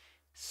maybe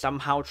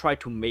somehow try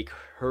to make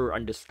her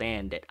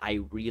understand that I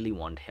really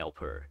want to help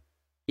her.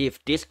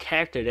 If this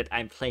character that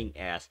I'm playing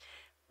as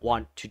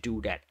want to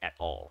do that at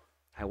all.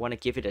 I want to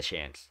give it a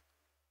chance.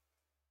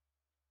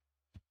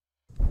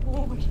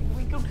 Oh,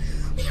 we go.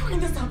 We were in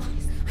this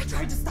place. I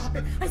tried to stop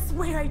it. I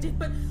swear I did,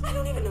 but I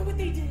don't even know what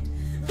they did.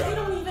 They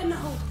don't even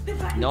know.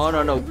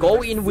 No.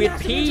 Go in with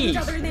peace.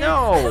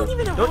 No.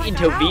 Don't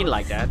intervene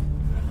like that.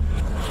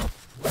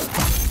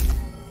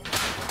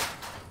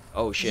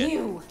 Oh shit.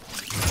 You.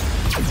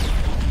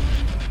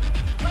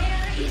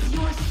 Where is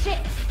your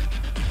ship?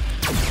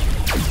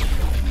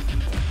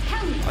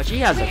 Tell me. Oh, she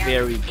has a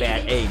very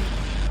bad aim.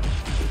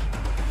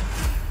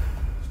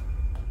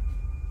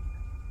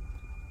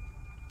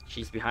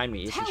 She's behind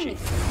me, isn't she?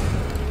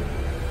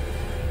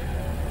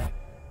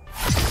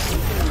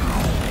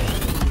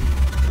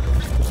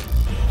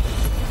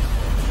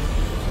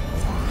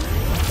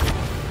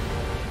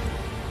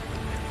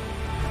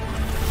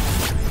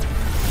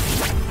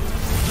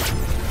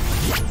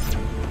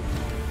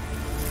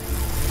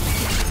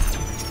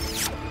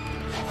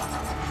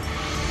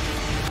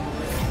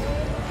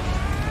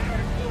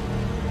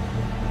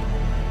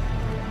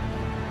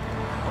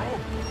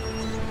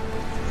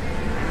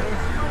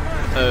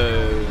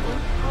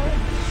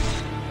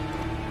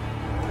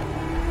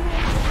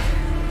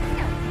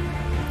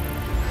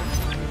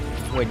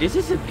 Wait, this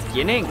is the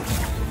beginning,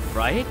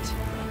 right?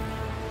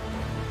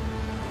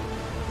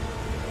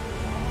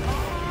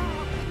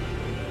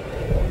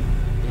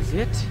 Is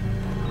it?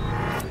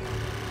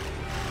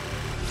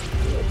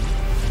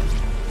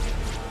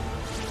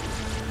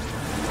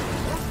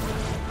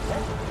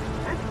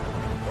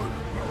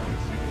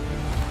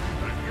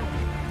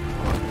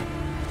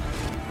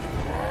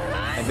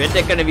 I bet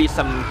there's gonna be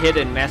some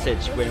hidden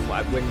message when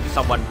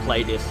someone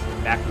play this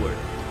backward.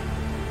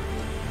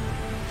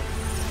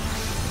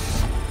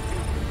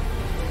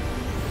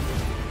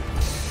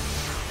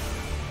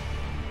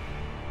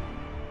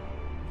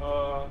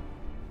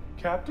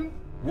 Captain?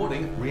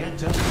 Warning,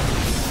 reactor.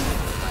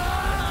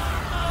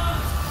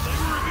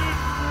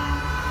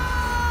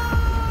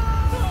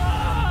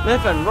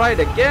 Left and right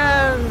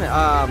again.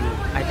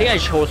 I think I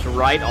chose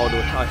right all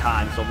the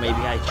time, so maybe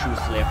I choose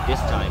left this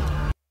time.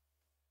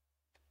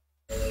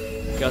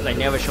 Because I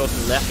never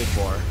chose left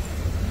before.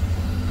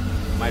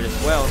 Might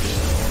as well.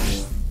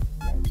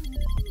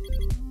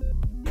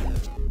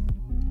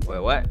 Wait,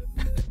 what?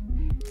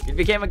 It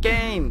became a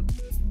game!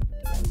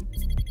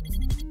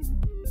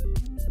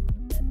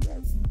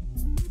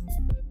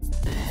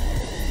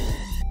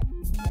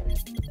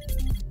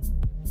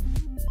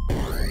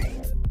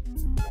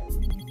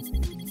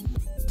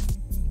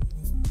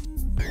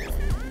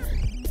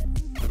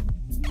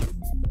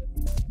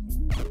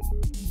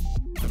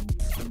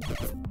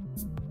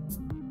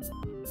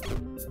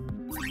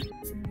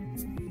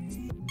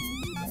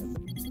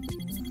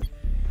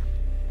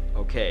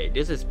 Okay,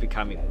 this is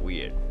becoming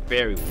weird.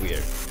 Very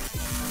weird.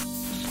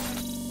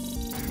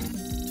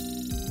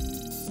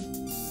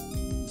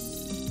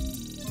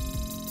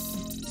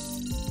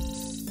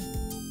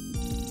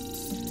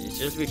 It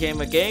just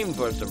became a game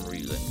for some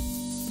reason.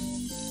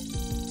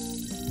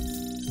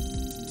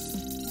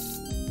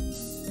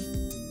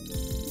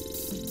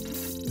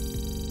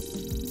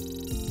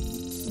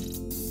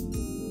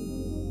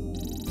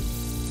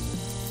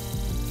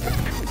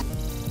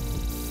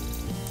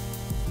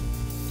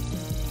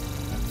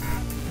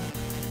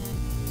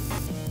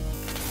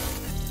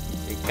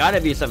 Gotta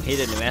be some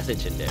hidden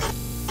message in there.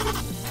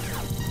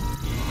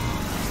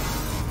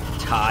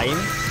 Time.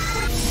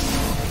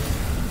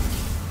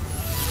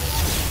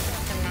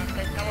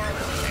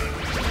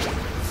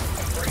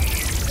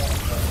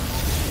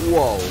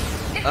 Whoa.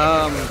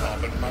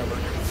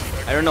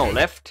 I don't know.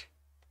 Left.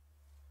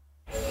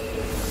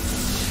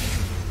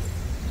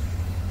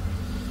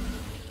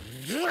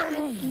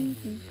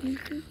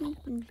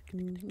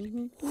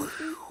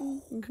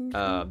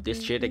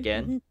 This shit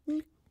again.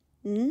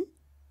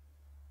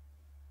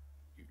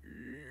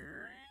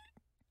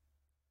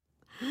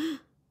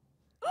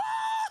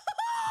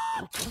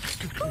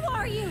 Who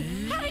are you?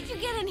 How did you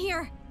get in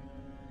here?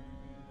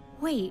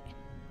 Wait,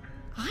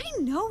 I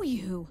know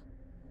you.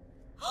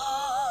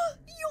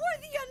 You're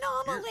the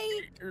anomaly.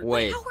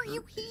 Wait. How are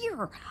you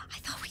here? I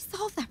thought we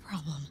solved that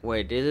problem.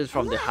 Wait, this is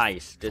from the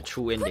heist, the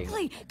true ending.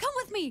 Quickly, come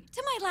with me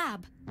to my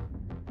lab.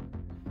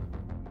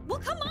 Well,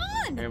 come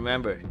on. I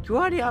remember. You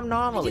are the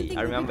anomaly.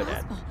 I remember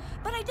that.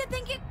 But I did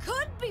think it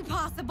could be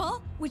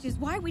possible, which is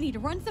why we need to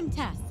run some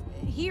tests.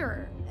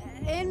 Here,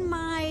 in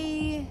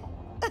my...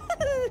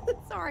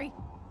 Sorry.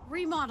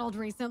 Remodeled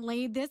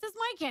recently. This is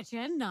my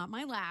kitchen, not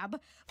my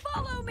lab.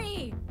 Follow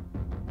me!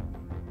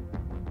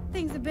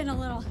 Things have been a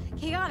little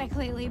chaotic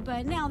lately,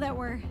 but now that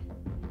we're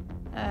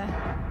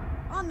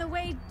on the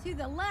way to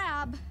the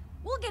lab,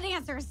 we'll get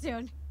answers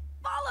soon.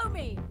 Follow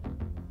me!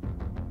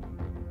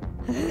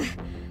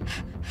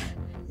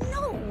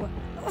 No!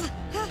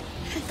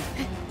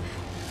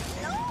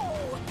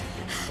 No!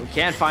 We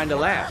can't find the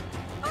lab.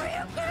 Are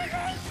you kidding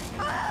me?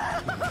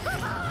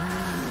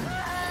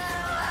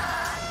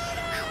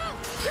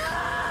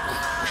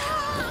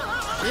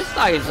 This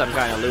guy is some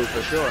kind of loot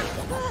for sure.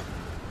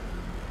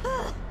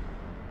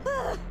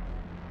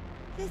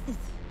 This is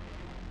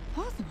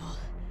possible.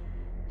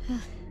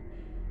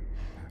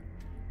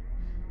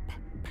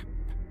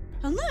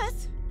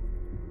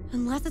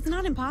 Unless it's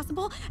not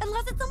impossible,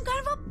 unless it's some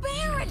kind of a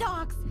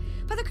paradox.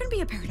 But there couldn't be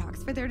a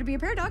paradox. For there to be a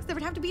paradox, there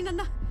would have to be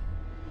an...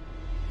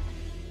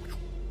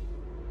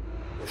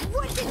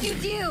 What did you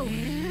do?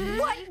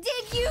 What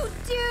did you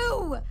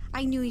do?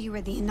 I knew you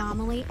were the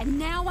anomaly, and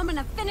now I'm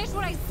gonna finish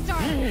what I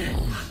started.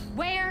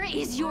 Where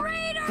is your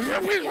traitor?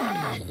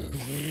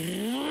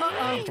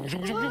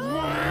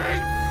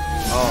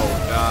 Oh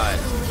God.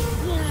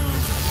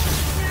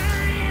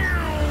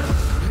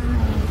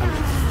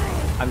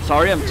 I'm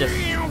sorry.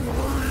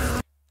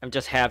 I'm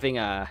just having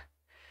a.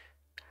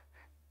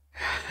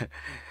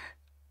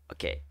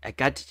 Okay, I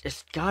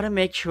just gotta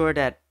make sure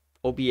that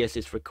OBS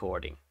is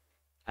recording.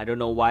 I don't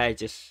know why I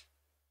just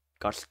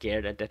got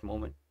scared at that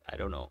moment. I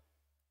don't know.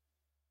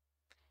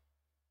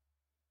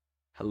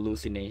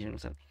 Hallucination or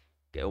something.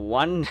 Okay,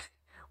 one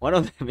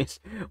of them is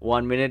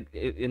 1 minute.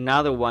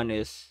 Another one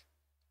is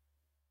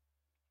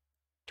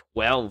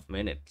 12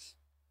 minutes.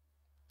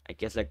 I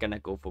guess I'm gonna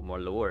go for more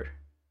lower.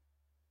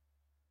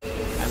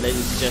 Unless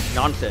it's just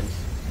nonsense.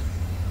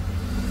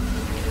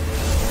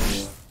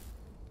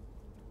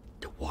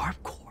 The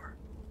warp core.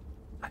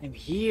 I'm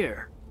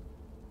here.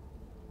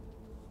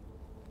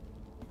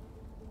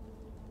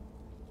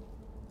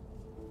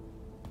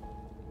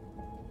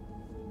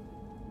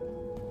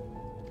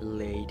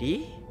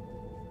 Lady?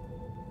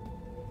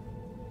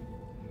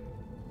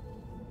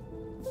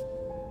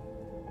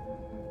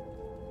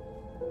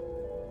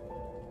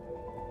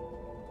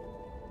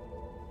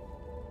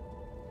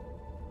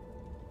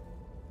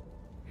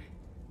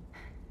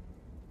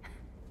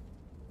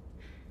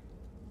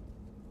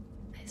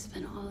 I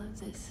spent all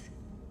of this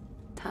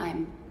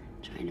time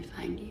trying to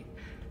find you.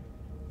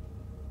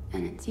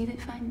 And it's you that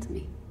finds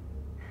me.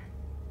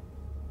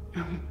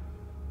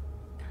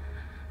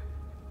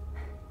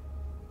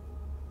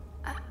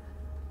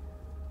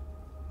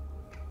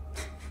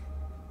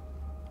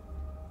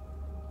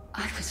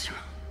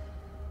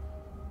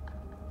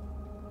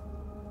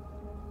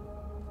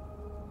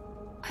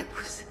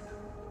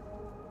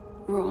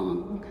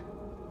 wrong.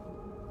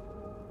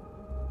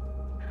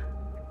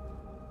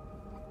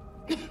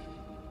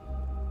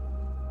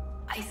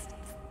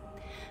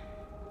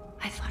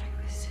 I thought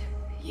it was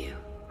you.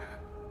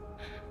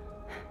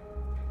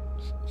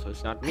 So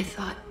it's not me? I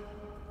thought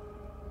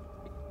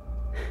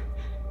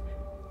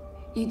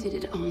you did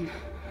it on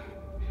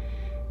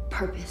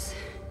purpose.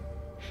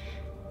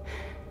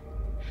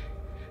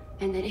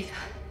 And that if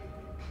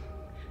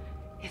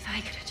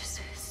I could have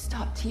just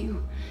stopped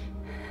you.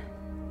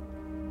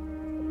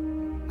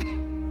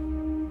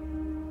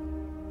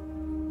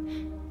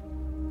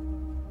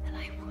 And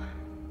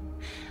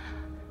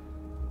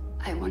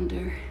I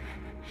wonder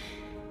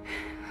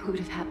what would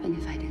have happened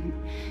if I didn't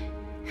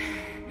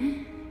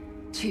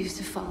choose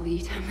to follow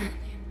you down that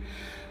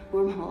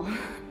wormhole.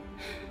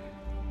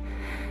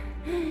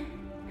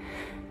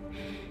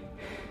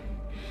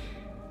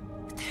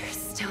 But there's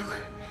still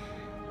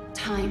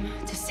time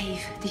to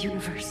save the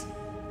universe.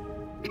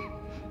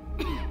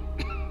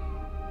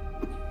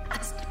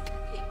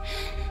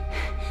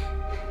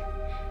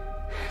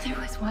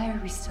 Otherwise, why are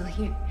we still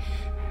here?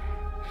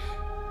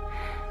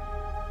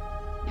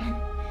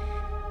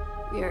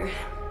 We're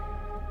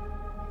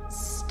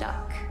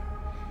stuck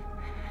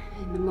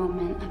in the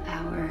moment of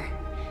our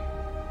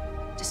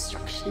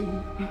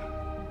destruction.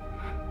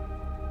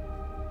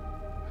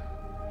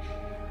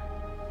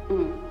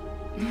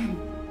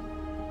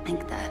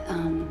 Like that,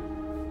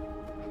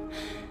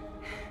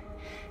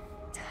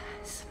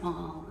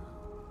 small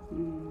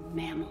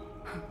mammal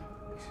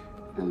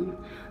from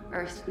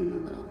Earth in the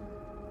little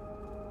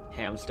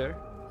hamster?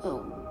 Oh,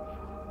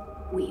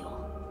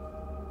 wheel.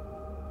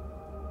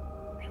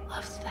 I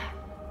loved that.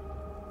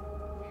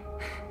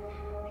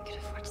 I could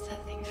have watched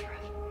that thing forever.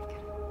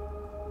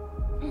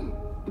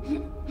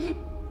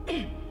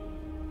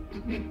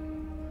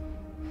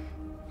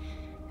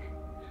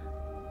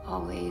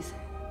 Always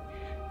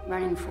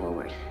running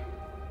forward.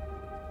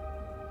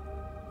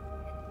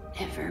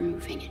 Never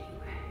moving anywhere.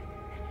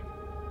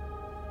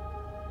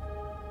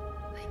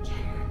 Like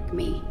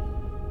me.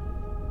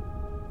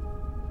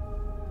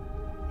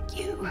 Like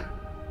you.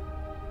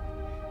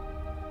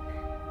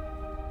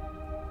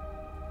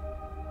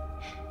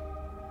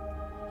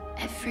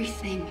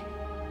 Everything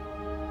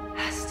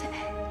has to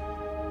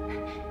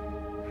end.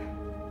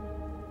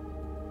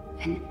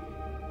 And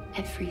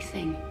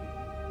everything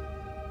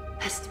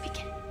has to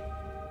begin.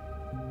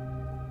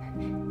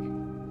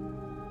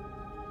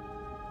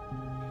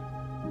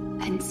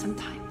 And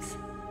sometimes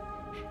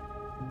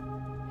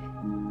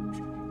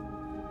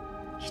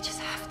you just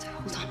have to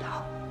hold on to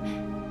hope.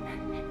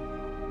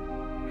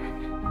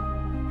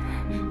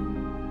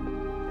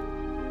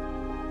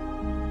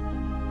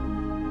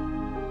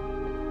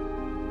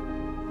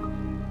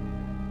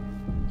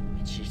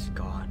 And she's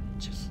gone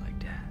just like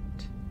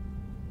that.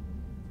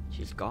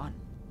 She's gone.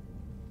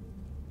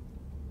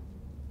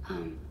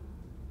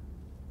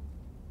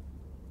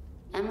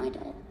 Am I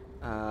dead?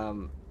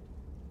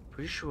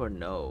 Pretty sure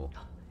no.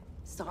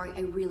 Sorry,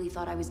 I really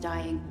thought I was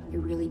dying. I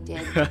really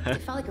did. It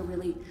felt like a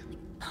really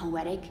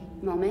poetic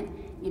moment,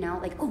 you know,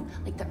 like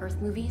like the Earth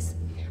movies,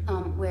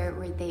 where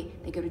they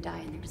go to die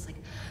and they're just like,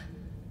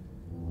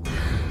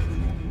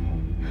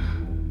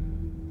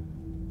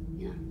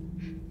 you know.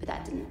 But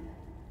that didn't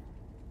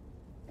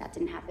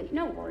happen.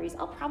 No worries.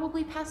 I'll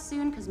probably pass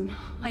soon because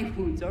my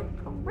wounds are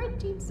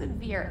pretty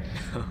severe.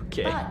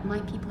 Okay. But my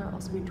people are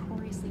also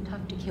notoriously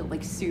tough to kill,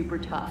 like super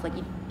tough. Like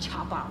you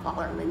chop off all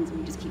our limbs and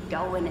we just keep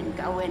going and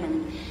going.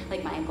 And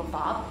like my Uncle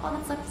Bob, all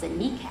that's left is a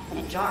kneecap in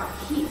a jar.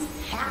 He is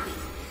happy.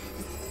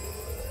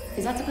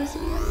 Is that supposed to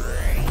be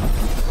right?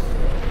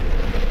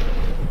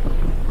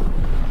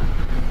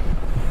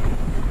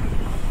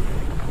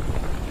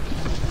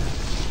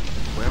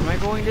 Where am I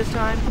going this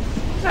time?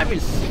 This time it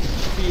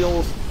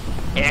feels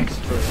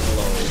extra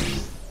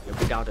slow. You're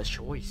without a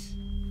choice.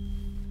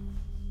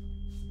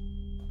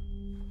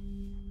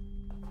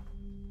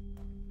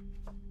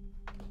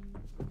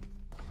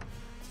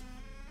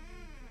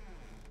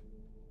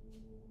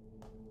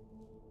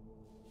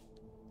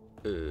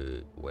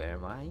 Where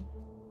am I?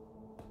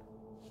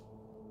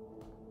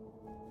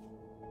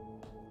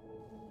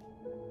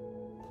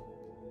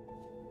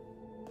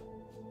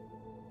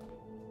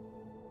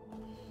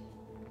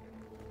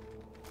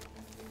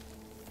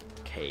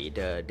 Okay,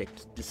 the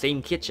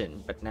same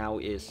kitchen, but now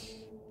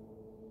is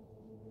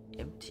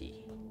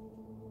empty.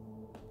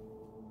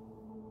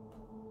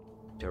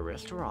 The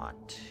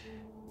restaurant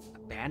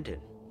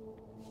abandoned.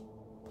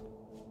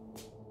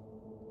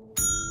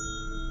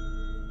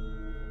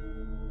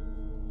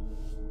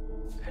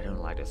 I don't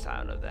like the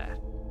sound of that.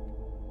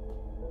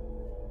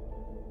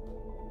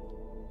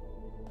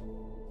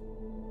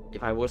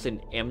 If I was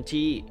in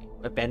empty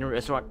abandoned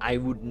restaurant, I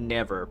would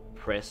never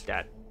press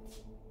that.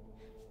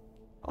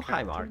 Oh,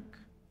 hi, Mark.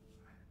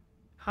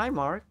 Hi,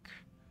 Mark.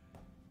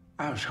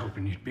 I was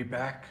hoping you'd be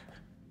back.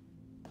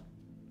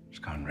 It's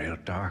gone real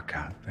dark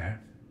out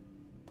there.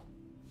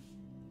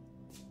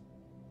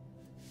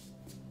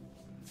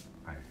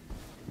 I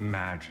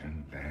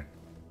imagine that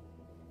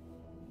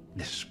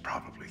this is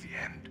probably the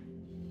end.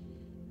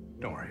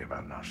 Don't worry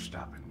about not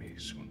stopping me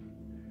soon.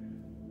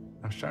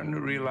 I'm starting to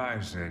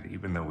realize that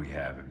even though we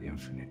have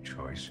infinite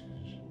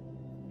choices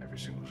every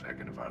single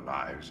second of our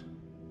lives,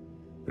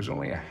 there's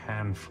only a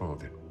handful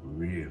that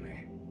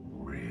really,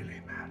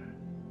 really matter.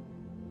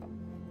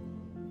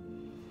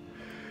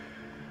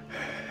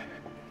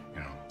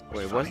 You know,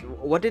 wait,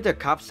 what did the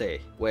cop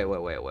say? Wait.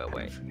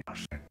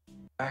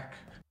 Back.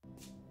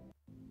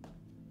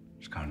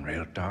 It's gone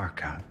real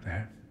dark out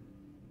there.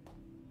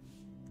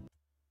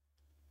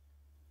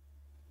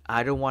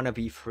 I don't want to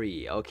be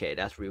free. Okay,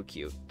 that's real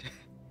cute.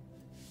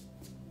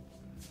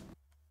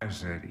 I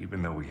said,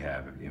 even though we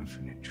have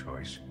infinite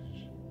choices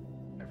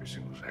every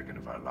single second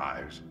of our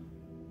lives,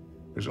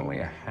 there's only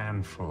a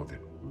handful that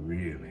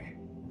really,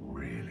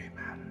 really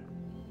matter.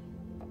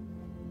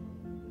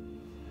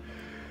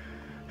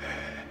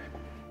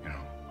 You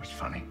know, what's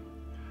funny?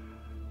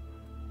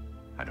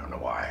 I don't know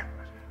why,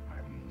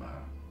 but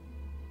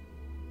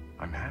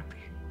I'm happy.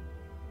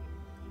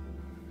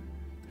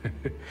 I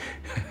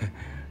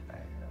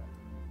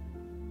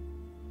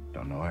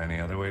don't know any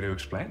other way to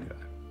explain it.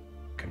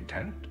 I'm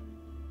content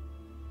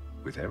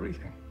with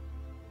everything.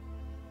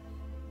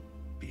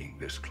 Being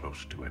this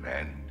close to an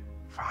end,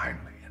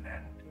 finally an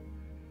end.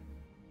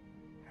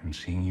 And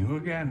seeing you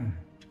again,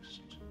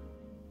 just,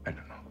 I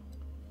don't know.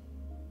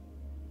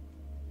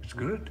 It's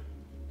good.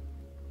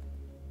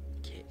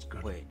 It's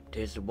good. Wait,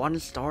 there's 1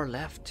 star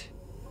left.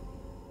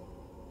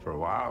 For a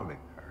while there,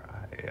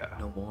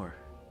 no more.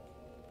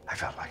 I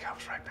felt like I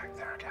was right back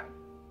there again.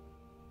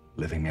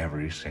 Living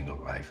every single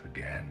life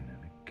again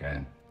and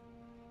again.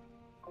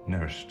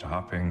 Never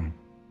stopping.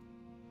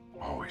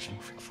 Always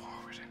moving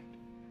forward.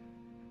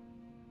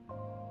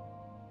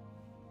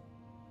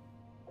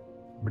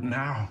 But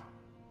now,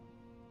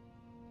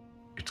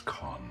 it's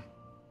calm.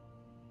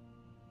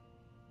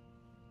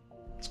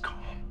 It's calm.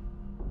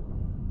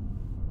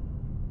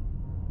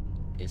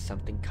 Is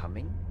something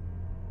coming?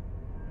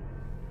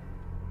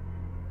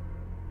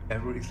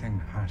 Everything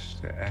has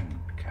to end,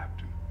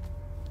 Captain.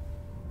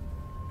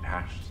 It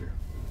has to. It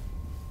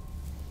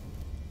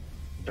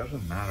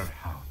doesn't matter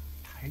how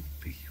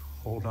tightly you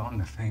hold on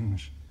to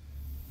things.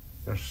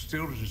 They'll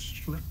still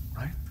just slip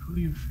right through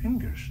your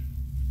fingers.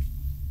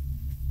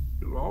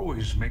 You'll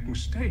always make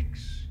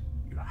mistakes.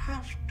 You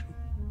have to.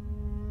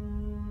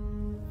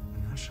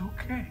 And that's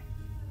okay.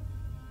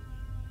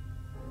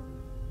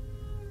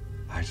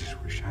 I just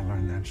wish I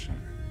learned that sooner.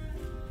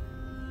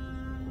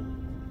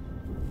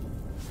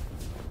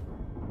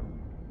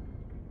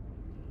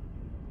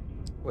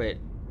 Wait.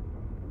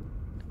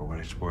 For what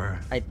it's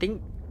worth. I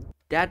think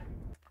that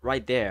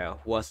right there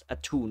was a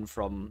tune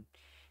from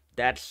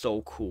that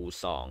So Cool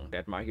song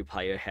that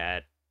Markiplier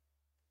had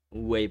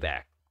way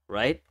back,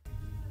 right?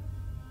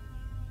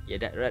 Yeah,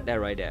 that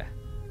right there.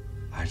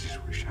 I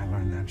just wish I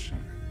learned that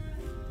sooner.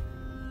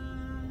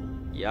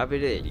 Yup,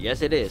 it is.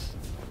 Yes, it is.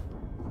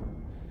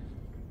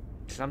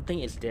 Something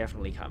is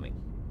definitely coming.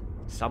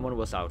 Someone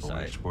was outside. For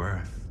what it's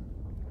worth.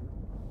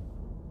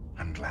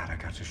 I'm glad I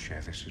got to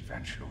share this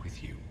adventure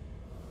with you.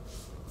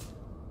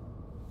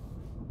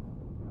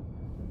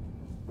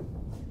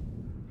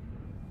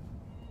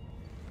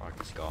 Mark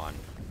is gone.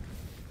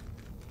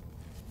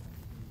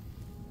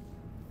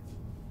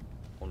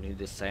 Only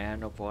the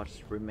sand of what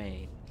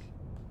remains.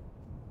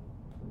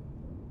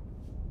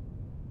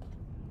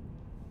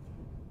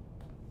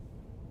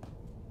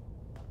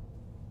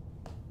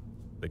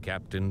 The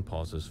captain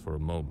pauses for a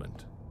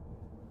moment,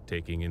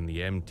 taking in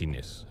the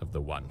emptiness of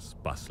the once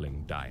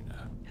bustling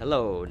diner.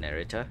 Hello,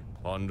 narrator.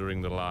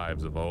 Pondering the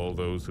lives of all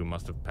those who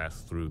must have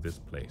passed through this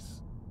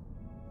place.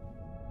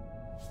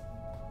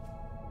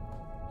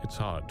 It's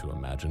hard to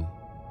imagine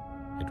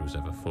it was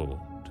ever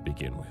full to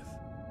begin with.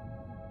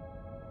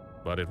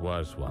 But it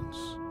was once.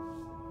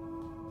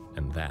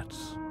 And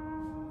that's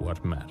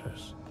what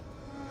matters.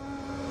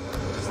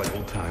 Just like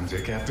old times,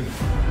 eh, Captain?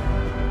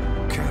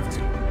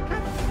 Captain.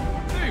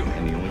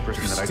 And the only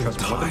person that I trust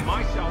more than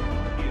myself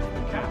is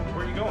the captain.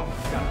 Where are you going?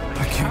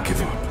 I can't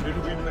give up.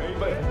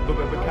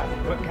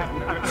 But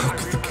Captain, How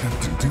could the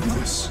captain do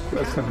this?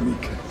 That's not me,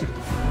 Captain.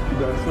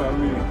 That's not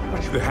me.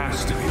 There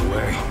has to be a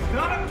way.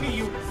 Not up to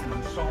you.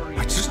 I'm sorry.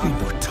 I just need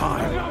more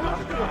time.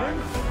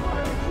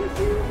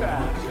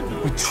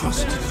 We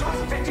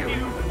trusted you.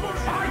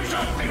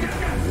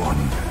 One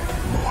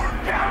more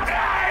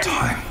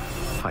time.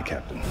 Hi,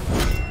 Captain.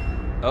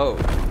 Oh,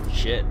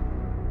 shit.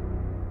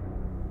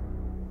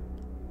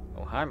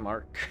 Oh, hi,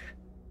 Mark.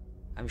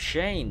 I'm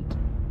shamed.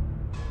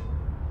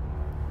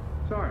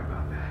 Sorry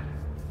about that.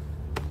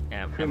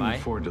 Am Couldn't I?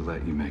 afford to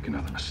let you make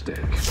another mistake.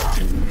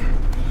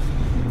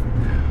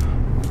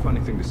 Funny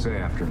thing to say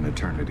after an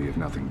eternity of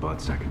nothing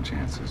but second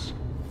chances.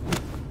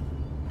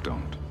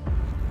 Don't.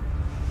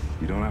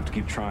 You don't have to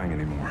keep trying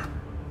anymore.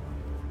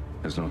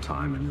 There's no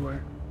time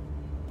anywhere.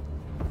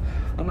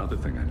 Another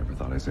thing I never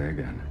thought I'd say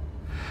again.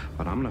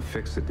 But I'm gonna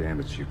fix the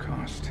damage you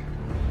caused.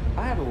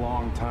 I had a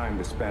long time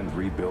to spend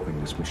rebuilding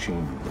this machine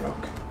you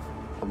broke.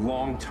 A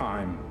long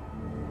time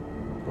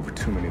over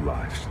too many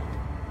lives.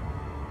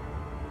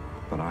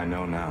 But I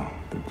know now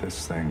that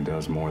this thing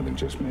does more than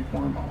just make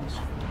wormholes.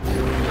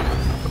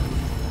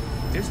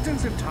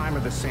 Distance and time are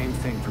the same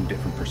thing from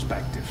different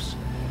perspectives.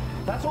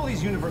 That's all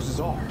these universes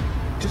are.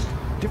 Just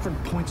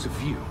different points of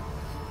view.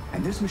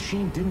 And this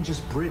machine didn't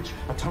just bridge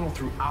a tunnel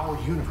through our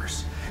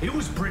universe. It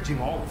was bridging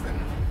all of them.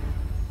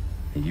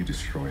 And you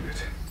destroyed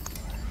it.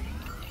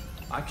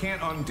 I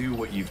can't undo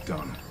what you've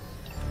done.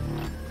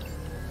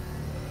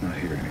 Not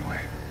here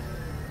anyway.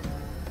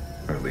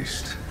 Or at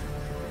least,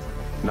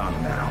 not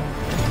now.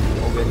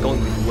 Oh, we're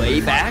going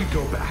way back? If I could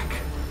go back,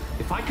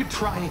 if I could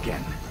try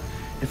again,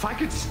 if I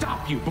could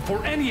stop you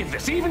before any of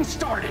this even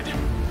started,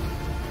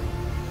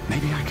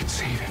 maybe I could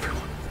save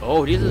everyone.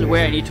 Oh, this is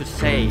where I need to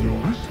say.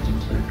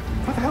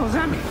 What the hell does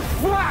that mean?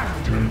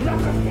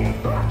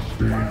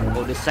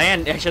 Oh, the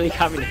sand actually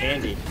come in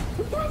handy.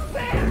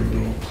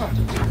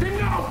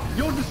 No!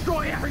 You'll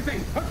destroy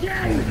everything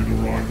again!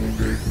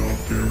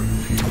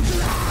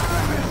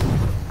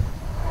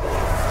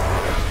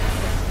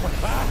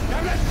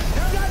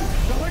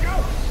 Don't let go!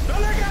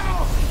 Don't let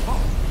go!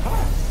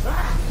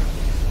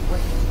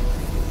 Wait.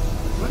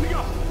 Let me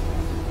go!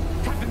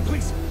 Captain,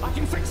 please, I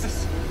can fix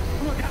this.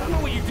 Look, I don't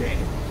know what you did.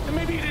 And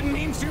maybe you didn't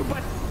mean to,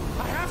 but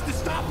I have to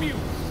stop you.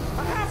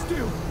 I have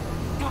to.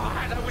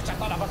 God, I wish I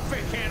thought of a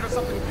fake hand or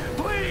something.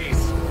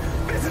 Please!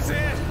 This is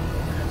it!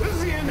 This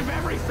is the end of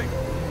everything.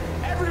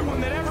 Everyone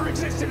that ever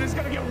existed is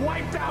gonna get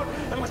wiped out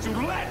unless you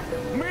let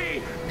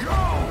me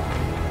go!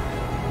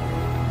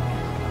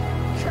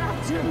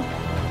 Captain!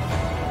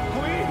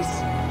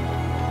 Please!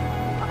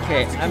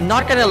 Okay, I'm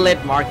not gonna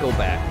let Mark go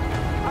back.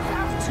 I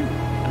have to!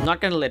 I'm not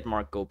gonna let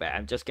Mark go back.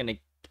 I'm just gonna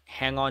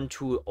hang on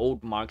to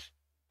old Mark's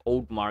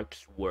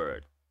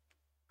word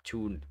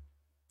to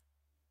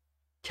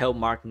tell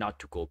Mark not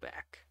to go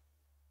back.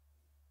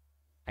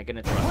 I'm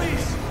gonna trust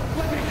Please,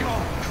 let me go!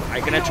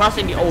 I'm gonna trust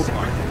in the old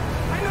Mark.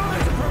 I know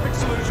there's a perfect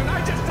solution, I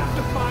just have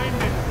to find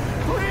it!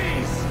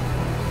 Please!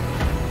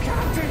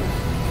 Captain!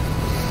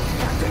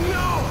 Captain,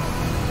 no!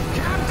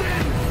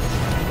 Captain!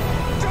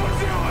 Don't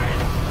do it!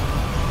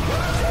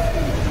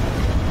 Captain!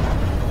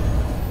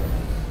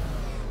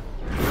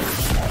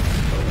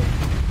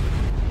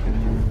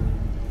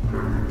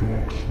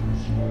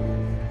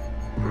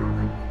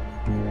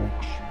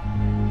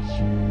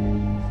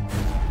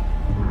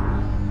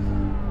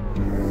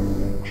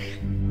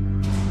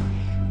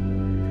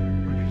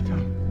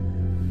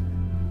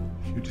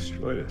 You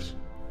destroyed us.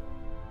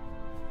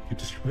 You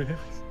destroyed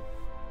everything.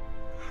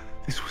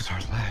 This was our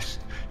last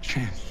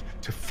chance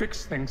to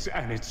fix things,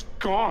 and it's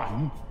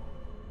gone.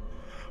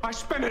 I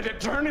spent an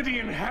eternity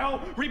in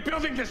hell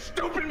rebuilding this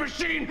stupid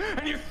machine,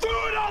 and you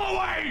threw it all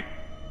away!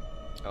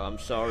 Oh, I'm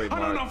sorry,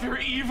 Mark. I don't know if you're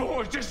evil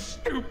or just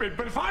stupid,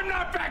 but if I'm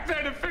not back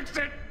there to fix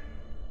it...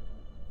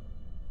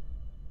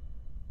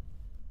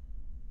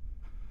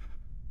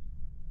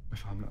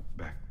 If I'm not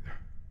back there...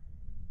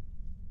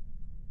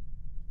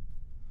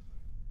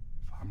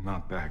 If I'm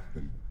not back,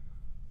 then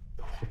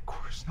the warp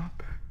core is not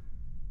back.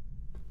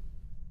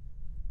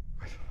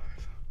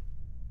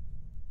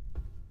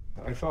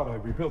 I thought I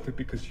rebuilt it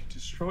because you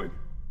destroyed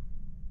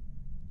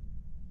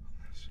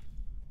it.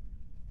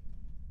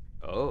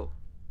 Oh.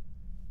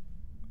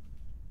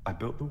 I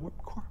built the warp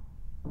core.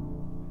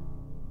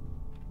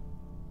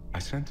 I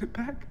sent it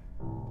back.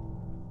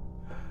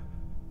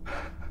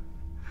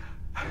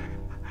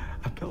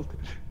 I built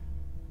it.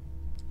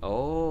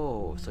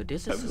 Oh, so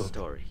this is the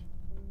story.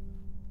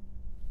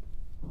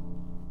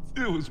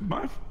 It was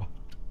my fault.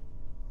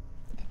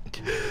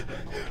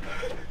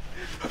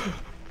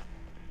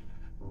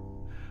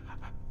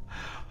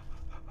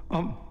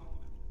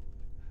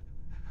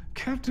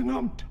 Captain,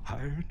 I'm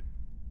tired.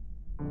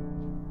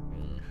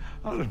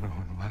 I don't know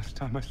when the last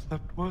time I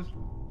slept was.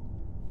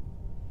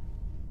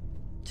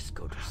 Just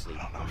go to sleep.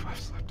 I don't know if I've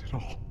slept at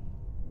all.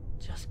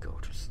 Just go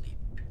to sleep.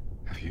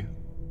 Have you?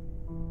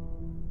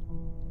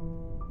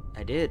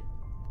 I did.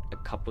 A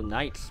couple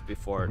nights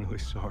before. I'm really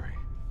sorry.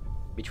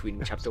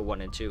 Between chapter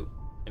 1 and 2.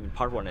 I mean,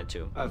 part 1 and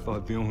 2. I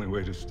thought the only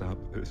way to stop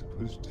this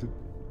was to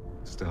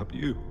stop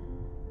you.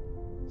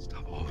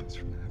 Stop all this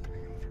from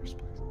happening in the first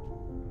place.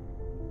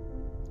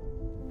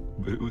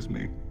 But it was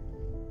me.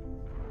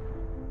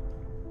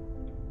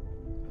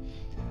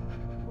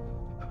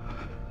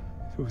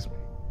 It was me.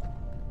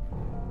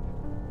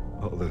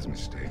 All those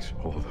mistakes,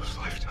 all those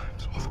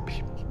lifetimes, all the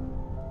people.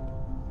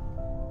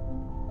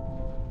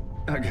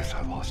 I guess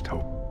I lost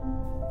hope.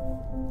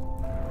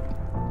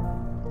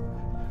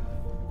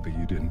 But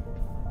you didn't.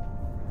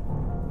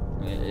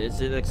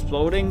 Is it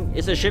exploding?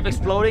 Is the ship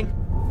exploding?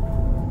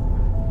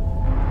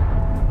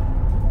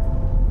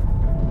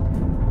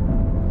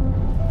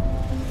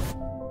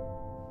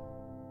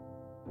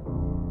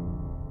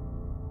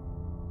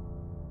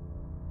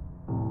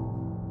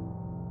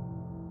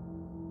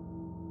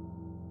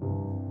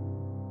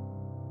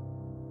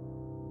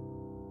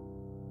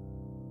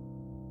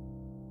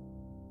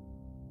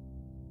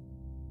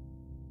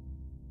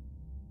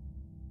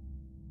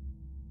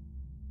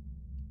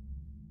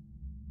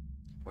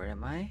 Where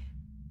am I?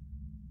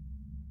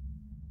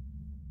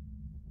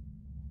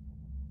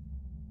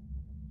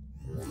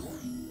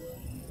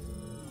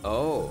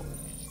 Oh.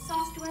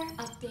 Software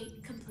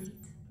update complete.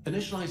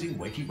 Initializing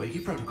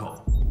wakey-wakey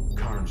protocol.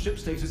 Current ship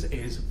status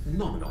is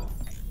nominal.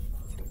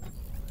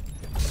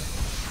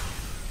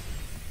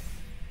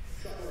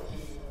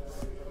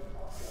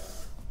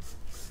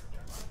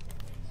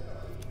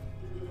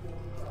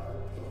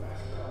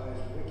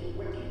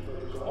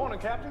 Morning,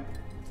 Captain.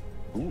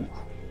 Ooh,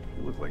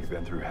 you look like you've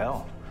been through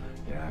hell.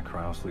 Yeah,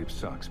 cryo sleep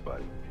sucks,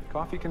 but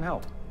coffee can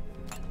help.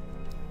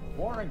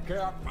 Morning,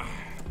 Cap.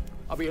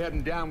 I'll be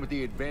heading down with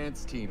the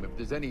advance team. If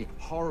there's any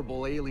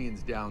horrible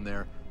aliens down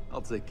there,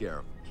 I'll take care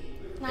of them.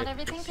 Not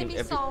everything can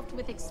be solved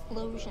with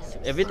explosions.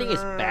 Everything is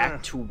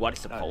back to what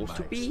it's supposed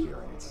to be.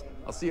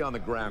 I'll see you on the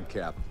ground,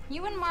 Cap.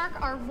 You and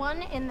Mark are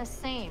one in the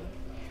same.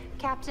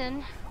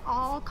 Captain,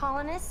 all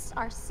colonists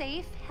are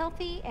safe,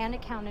 healthy, and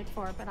accounted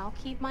for, but I'll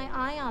keep my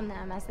eye on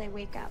them as they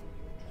wake up.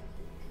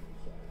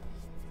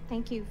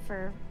 Thank you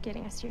for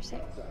getting us here safe.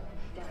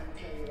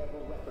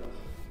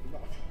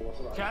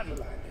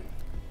 Captain,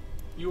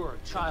 you are a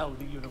child of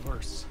the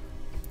universe.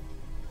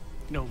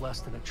 No less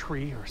than a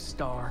tree or a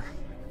star.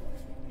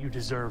 You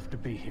deserve to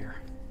be here.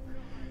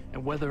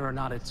 And whether or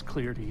not it's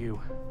clear to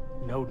you,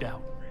 no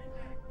doubt,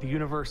 the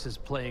universe is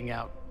playing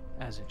out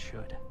as it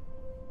should.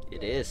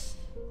 It is.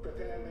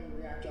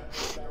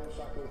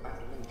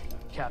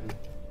 Captain.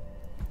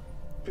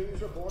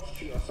 Please report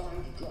to your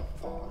assigned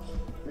drop pods.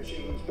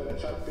 Machines better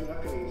type in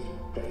appease.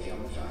 Place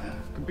on the side.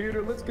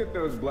 Computer, let's get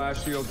those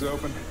blast shields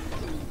open.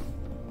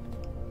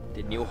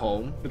 The new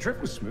home. The trip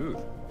was smooth.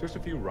 Just a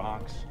few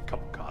rocks, a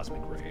couple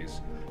cosmic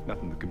rays.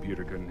 Nothing the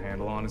computer couldn't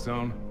handle on its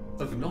own.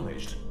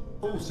 Acknowledged.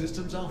 All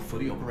systems are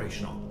fully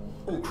operational.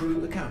 All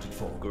crew accounted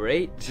for.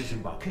 Great.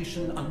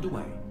 Disembarkation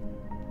underway.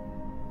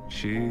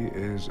 She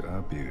is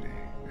a beauty,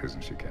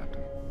 isn't she,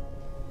 Captain?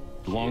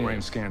 The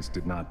long-range scans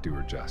did not do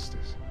her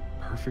justice.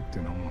 Perfect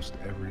in almost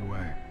every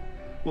way.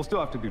 We'll still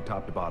have to do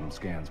top-to-bottom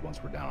scans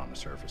once we're down on the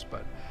surface,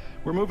 but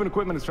we're moving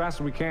equipment as fast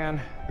as we can.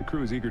 The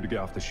crew is eager to get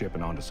off the ship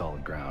and onto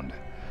solid ground.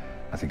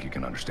 I think you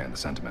can understand the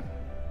sentiment.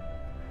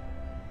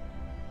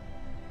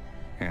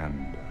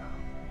 And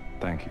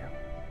thank you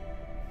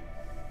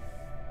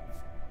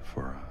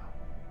for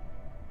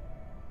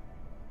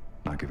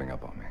not giving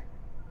up on me.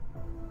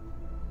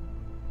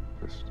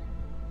 Just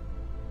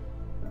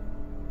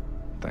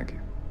thank you.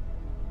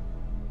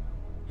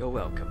 You're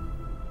welcome.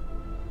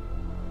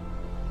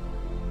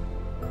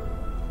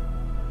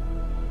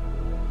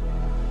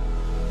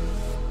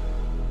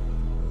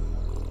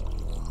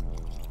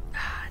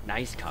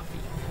 Nice coffee.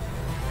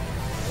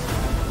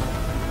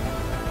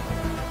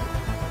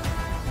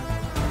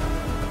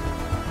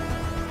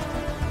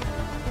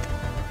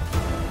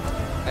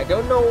 I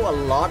don't know a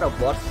lot of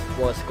what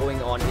was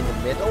going on in the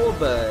middle,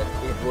 but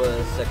it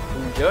was a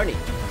cool journey.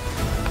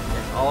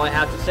 That's all I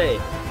have to say.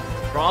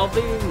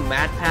 Probably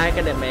Madpack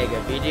gonna make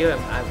a video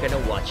and I'm gonna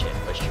watch it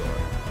for sure.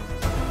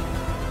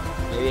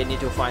 Maybe I need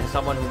to find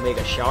someone who make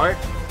a chart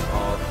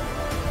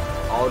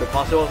of all the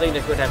possible things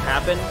that could have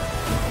happened.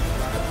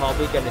 I'm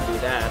probably gonna do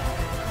that.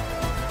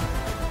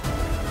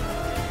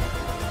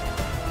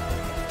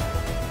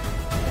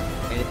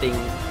 Anything?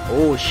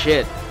 Oh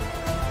shit.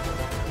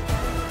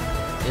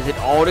 Is it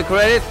all the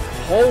credits?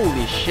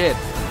 Holy shit.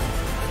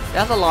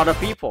 That's a lot of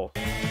people.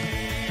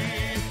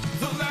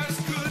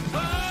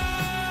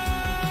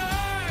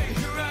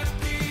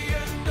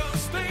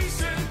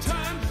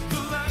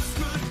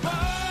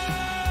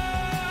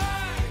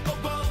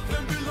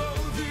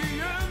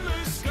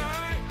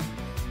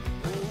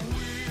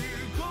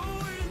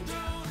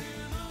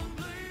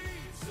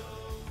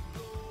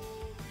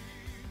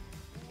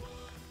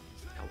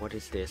 What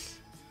is this?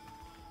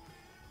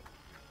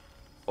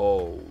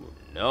 Oh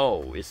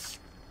no, it's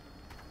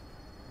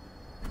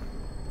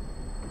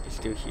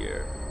still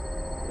here.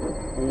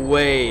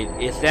 Wait,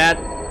 is that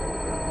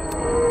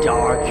the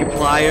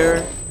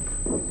Markiplier?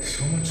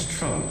 So much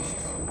trouble.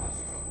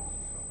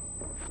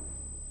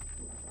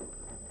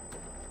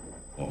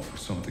 All for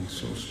something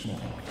so small.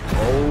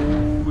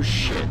 Oh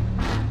shit.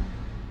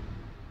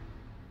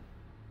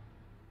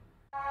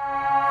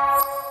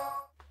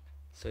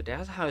 So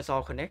that's how it's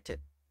all connected.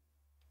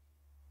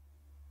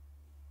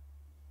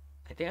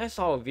 I think I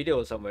saw a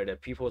video somewhere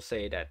that people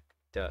say that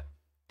the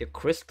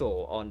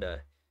crystal on the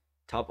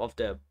top of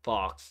the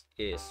box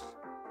is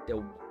the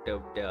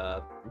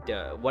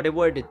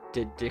whatever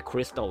the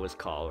crystal is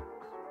called.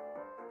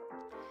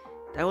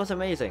 That was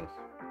amazing.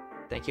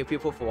 Thank you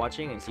people for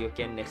watching, and see you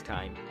again next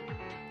time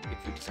if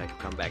you decide to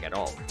come back at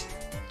all.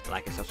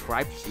 Like and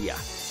subscribe. See ya.